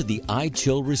 blow into the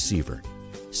iChill receiver.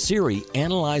 Siri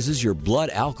analyzes your blood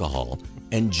alcohol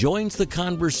and joins the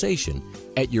conversation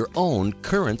at your own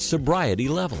current sobriety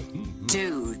level.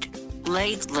 Dude,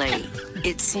 lately,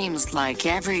 it seems like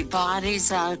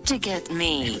everybody's out to get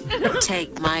me.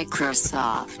 Take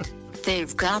Microsoft.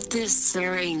 They've got this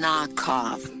Siri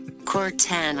knockoff.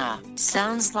 Cortana.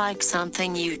 Sounds like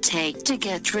something you take to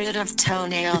get rid of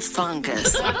toenail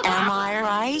fungus. Am I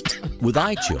right? With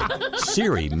iChill,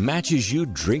 Siri matches you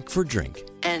drink for drink.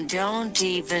 And don't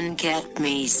even get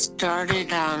me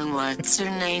started on what's her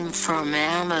name from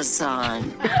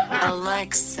Amazon.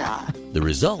 Alexa. The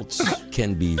results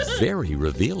can be very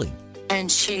revealing. And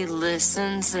she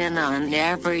listens in on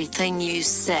everything you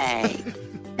say.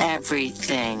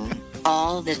 Everything.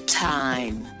 All the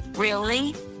time.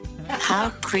 Really? How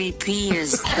creepy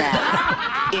is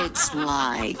that? It's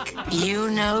like, you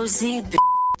nosy bitch.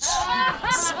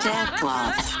 Step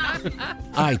off.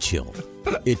 iChill.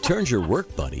 It turns your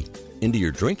work buddy into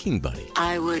your drinking buddy.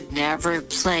 I would never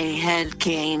play head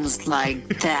games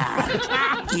like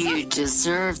that. You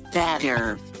deserve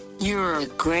better. You're a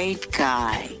great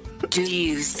guy. Do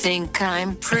you think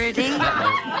I'm pretty?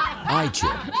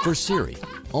 iChill for Siri.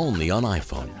 Only on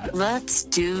iPhone. Let's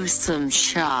do some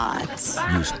shots.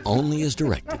 Use only as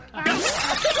directed.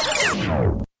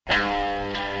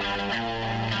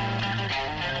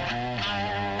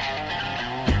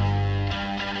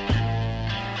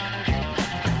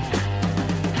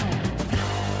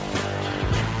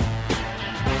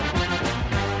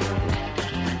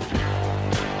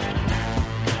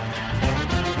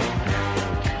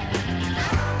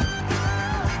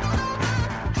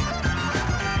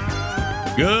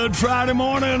 Good Friday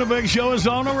morning. The Big Show is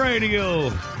on the radio.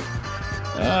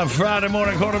 Friday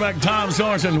morning quarterback Tom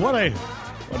Sorensen. What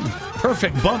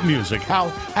perfect bump music.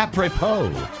 How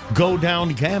apropos. Go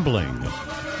down gambling.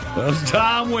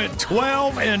 Tom went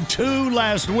 12-2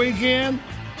 last weekend.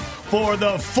 For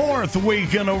the 4th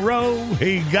week in a row,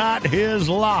 he got his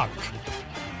lock.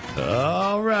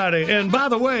 All righty. And by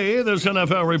the way, this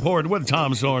NFL report with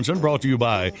Tom Sorensen brought to you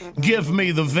by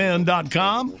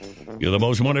GiveMeTheVin.com. Get the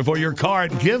most money for your car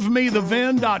at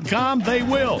GiveMeTheVin.com. They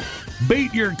will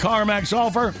beat your CarMax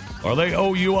offer, or they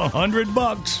owe you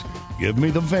 $100.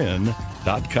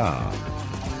 GiveMeTheVin.com.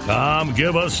 Tom,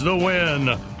 give us the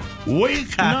win.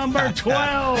 Week number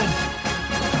 12.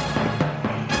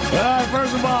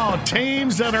 First of all,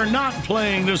 teams that are not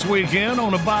playing this weekend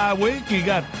on a bye week, you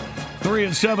got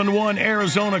 3-7-1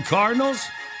 Arizona Cardinals,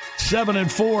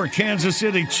 7-4 Kansas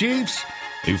City Chiefs,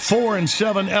 the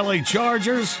 4-7 LA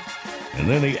Chargers, and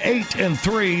then the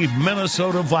 8-3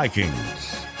 Minnesota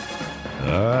Vikings.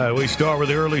 All right, we start with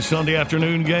the early Sunday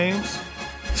afternoon games.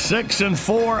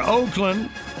 6-4 Oakland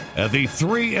at the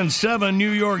 3-7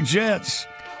 New York Jets.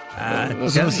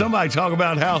 Somebody talk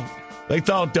about how they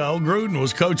thought Gruden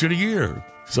was coach of the year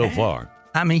so far.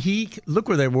 I mean, look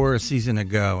where they were a season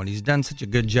ago, and he's done such a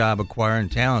good job acquiring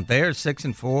talent. They are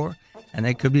 6-4, and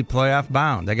they could be playoff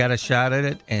bound. They got a shot at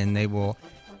it, and they will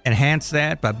enhance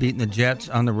that by beating the Jets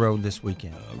on the road this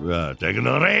weekend. All right, taking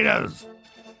the Raiders.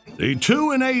 The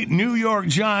 2-8 New York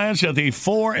Giants at the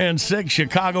 4-6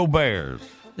 Chicago Bears.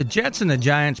 The Jets and the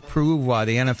Giants prove why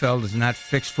the NFL does not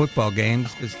fix football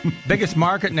games. It's the biggest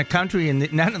market in the country,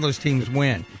 and none of those teams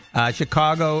win.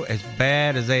 Chicago, as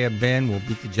bad as they have been, will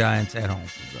beat the Giants at home.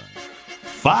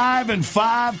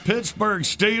 5-5 Pittsburgh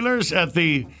Steelers at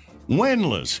the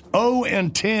winless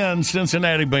 0-10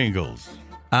 Cincinnati Bengals.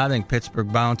 I think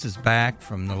Pittsburgh bounces back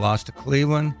from the loss to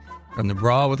Cleveland, from the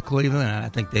brawl with Cleveland, and I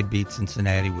think they beat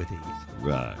Cincinnati with ease.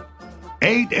 Right.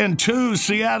 8-2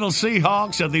 Seattle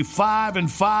Seahawks at the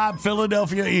 5-5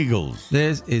 Philadelphia Eagles.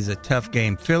 This is a tough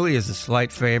game. Philly is a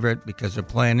slight favorite because they're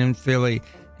playing in Philly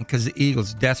and because the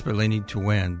Eagles desperately need to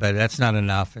win, but that's not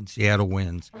enough, and Seattle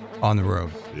wins on the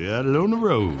road. Seattle on the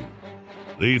road.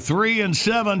 The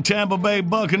 3-7 Tampa Bay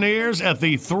Buccaneers at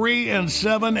the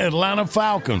 3-7 Atlanta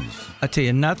Falcons. I tell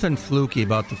you, nothing fluky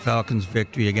about the Falcons'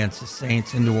 victory against the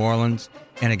Saints in New Orleans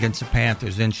and against the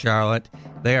Panthers in Charlotte.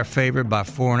 They are favored by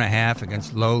 4.5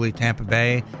 against lowly Tampa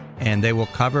Bay, and they will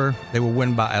cover. They will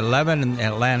win by 11, and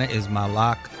Atlanta is my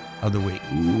lock of the week.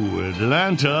 Ooh,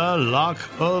 Atlanta, lock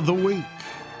of the week.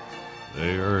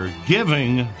 They are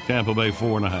giving Tampa Bay 4.5.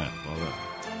 All right.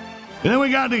 And then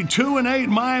we got the 2-8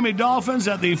 Miami Dolphins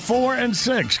at the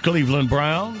 4-6 Cleveland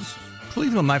Browns.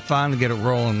 Cleveland might finally get it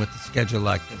rolling with the schedule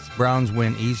like this. Browns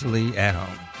win easily at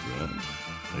home. Yeah.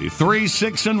 The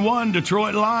 3-6-1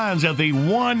 Detroit Lions at the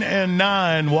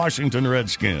 1-9 Washington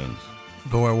Redskins.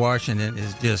 Boy, Washington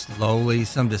is just lowly.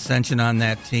 Some dissension on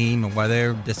that team, and while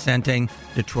they're dissenting,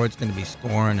 Detroit's going to be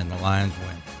scoring, and the Lions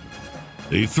win.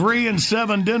 The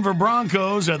 3-7 Denver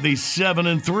Broncos at the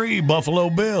 7-3 Buffalo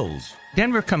Bills.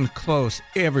 Denver comes close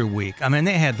every week. I mean,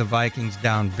 they had the Vikings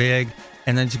down big,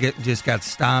 and then just got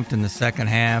stomped in the second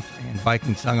half, and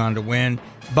Vikings hung on to win.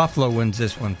 Buffalo wins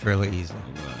this one fairly easily.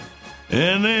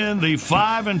 And then the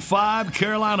 5-5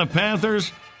 Carolina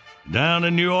Panthers down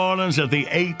in New Orleans at the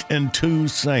 8-2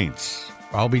 Saints.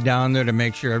 I'll be down there to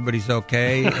make sure everybody's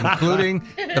okay, including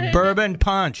the bourbon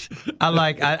punch.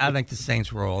 I think the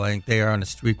Saints roll. I think they are on a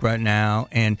streak right now,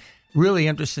 and really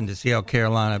interesting to see how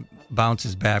Carolina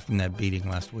bounces back from that beating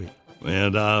last week.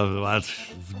 And I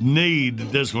need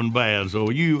this one bad, so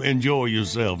you enjoy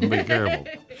yourself and be careful.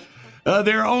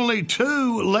 There are only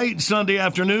 2 late Sunday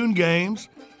afternoon games.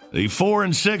 The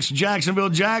 4-6 Jacksonville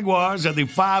Jaguars at the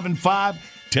 5-5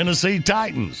 Tennessee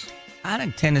Titans. I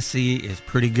think Tennessee is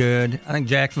pretty good. I think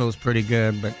Jacksonville is pretty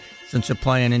good, but since they're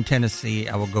playing in Tennessee,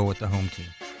 I will go with the home team.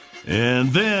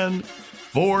 And then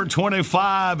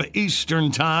 4:25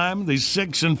 Eastern Time, the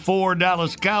 6-4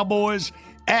 Dallas Cowboys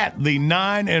at the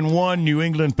 9-1 New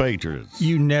England Patriots.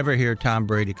 You never hear Tom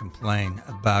Brady complain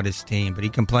about his team, but he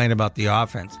complained about the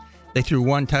offense. They threw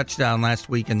 1 touchdown last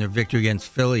week in their victory against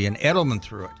Philly, and Edelman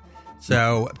threw it.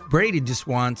 So Brady just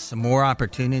wants some more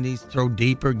opportunities, throw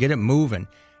deeper, get it moving.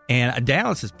 And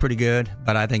Dallas is pretty good,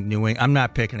 but I think New England. I'm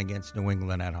not picking against New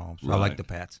England at home, so right. I like the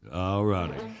Pats. All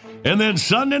righty. And then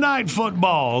Sunday night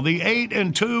football, the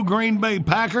 8-2 Green Bay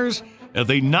Packers at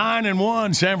the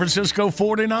 9-1 San Francisco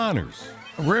 49ers.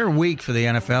 A rare week for the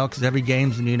NFL because every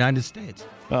game's in the United States.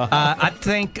 I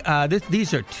think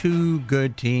these are 2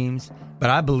 good teams, but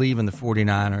I believe in the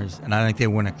 49ers, and I think they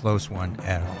win a close one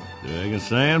at home. Taking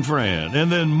San Fran.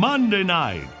 And then Monday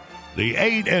night, the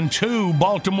 8-2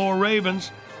 Baltimore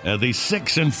Ravens at the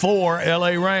 6-4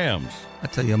 L.A. Rams. I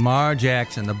tell you, Lamar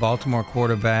Jackson, the Baltimore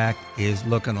quarterback, is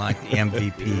looking like the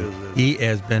MVP. He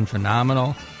has been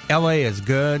phenomenal. L.A. is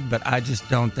good, but I just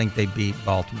don't think they beat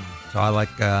Baltimore. So I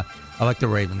like the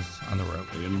Ravens on the road.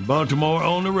 In Baltimore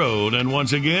on the road. And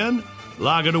once again,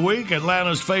 lock of the week,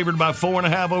 Atlanta's favored by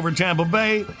 4.5 over Tampa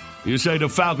Bay. You say the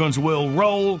Falcons will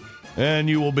roll, and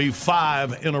you will be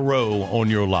 5 in a row on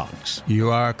your locks.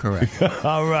 You are correct.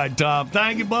 All right, Tom.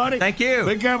 Thank you, buddy. Thank you.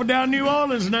 Be careful down in New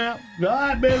Orleans now. All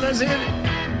right, Bill, let's hit it.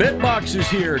 BitBox is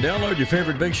here. Download your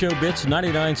favorite Big Show bits,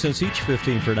 99 cents each,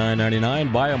 15 for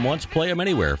 $9.99. Buy them once, play them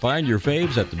anywhere. Find your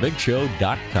faves at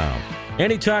thebigshow.com.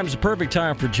 Anytime's the perfect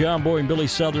time for John Boy and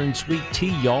Billy's Southern Sweet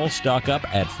Tea, y'all. Stock up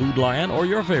at Food Lion or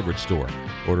your favorite store.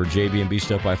 Order JB&B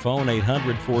Stuff by phone,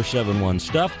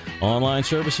 800-471-STUFF. Online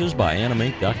services by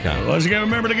animate.com. Let's again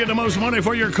remember to get the most money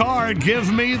for your car at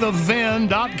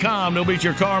GiveMeTheVin.com. They'll beat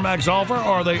your CarMax offer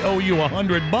or they owe you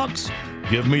 $100.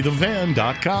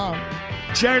 GiveMeTheVin.com.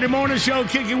 Saturday morning show,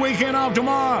 kick your weekend off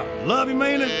tomorrow. Love you,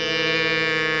 mean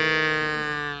it.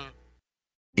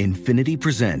 Infiniti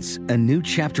presents a new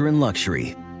chapter in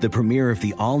luxury, the premiere of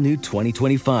the all-new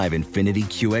 2025 Infiniti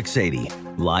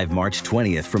QX80, live March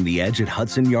 20th from the Edge at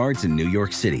Hudson Yards in New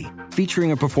York City,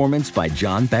 featuring a performance by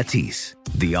John Batiste.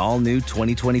 The all-new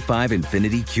 2025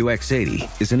 Infiniti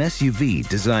QX80 is an SUV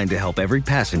designed to help every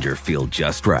passenger feel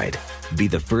just right. Be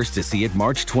the first to see it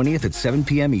March 20th at 7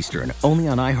 p.m. Eastern, only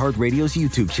on iHeartRadio's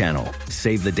YouTube channel.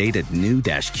 Save the date at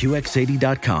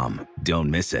new-QX80.com. Don't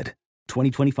miss it.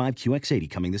 2025 QX80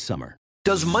 coming this summer.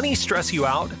 Does money stress you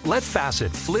out? Let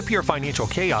Facet flip your financial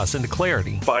chaos into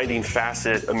clarity. Finding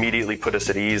Facet immediately put us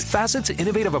at ease. Facet's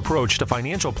innovative approach to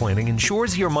financial planning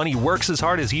ensures your money works as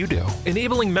hard as you do,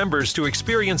 enabling members to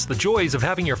experience the joys of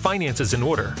having your finances in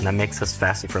order. And that makes us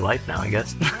Facet for life now, I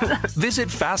guess.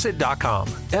 Visit Facet.com,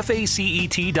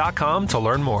 FACET.com to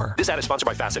learn more. This ad is sponsored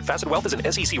by Facet. Facet Wealth is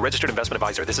an SEC registered investment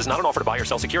advisor. This is not an offer to buy or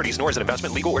sell securities, nor is it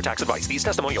investment, legal, or tax advice. These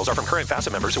testimonials are from current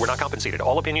Facet members who are not compensated.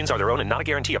 All opinions are their own and not a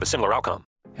guarantee of a similar outcome.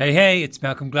 Hey, it's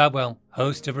Malcolm Gladwell,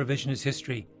 host of Revisionist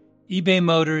History. eBay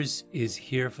Motors is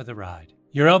here for the ride.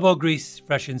 Your elbow grease,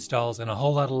 fresh installs, and a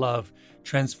whole lot of love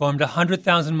transformed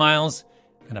 100,000 miles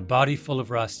and a body full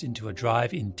of rust into a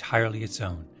drive entirely its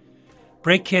own.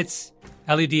 Brake kits,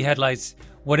 LED headlights,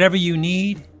 whatever you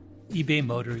need, eBay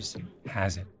Motors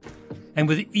has it. And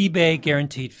with eBay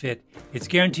Guaranteed Fit, it's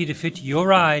guaranteed to fit your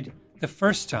ride the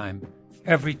first time,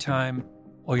 every time,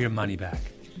 or your money back.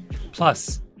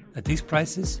 Plus, at these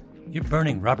prices, you're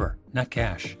burning rubber, not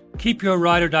cash. Keep your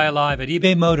ride or die alive at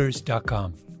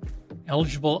ebaymotors.com.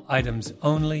 Eligible items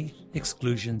only.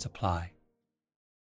 Exclusions apply.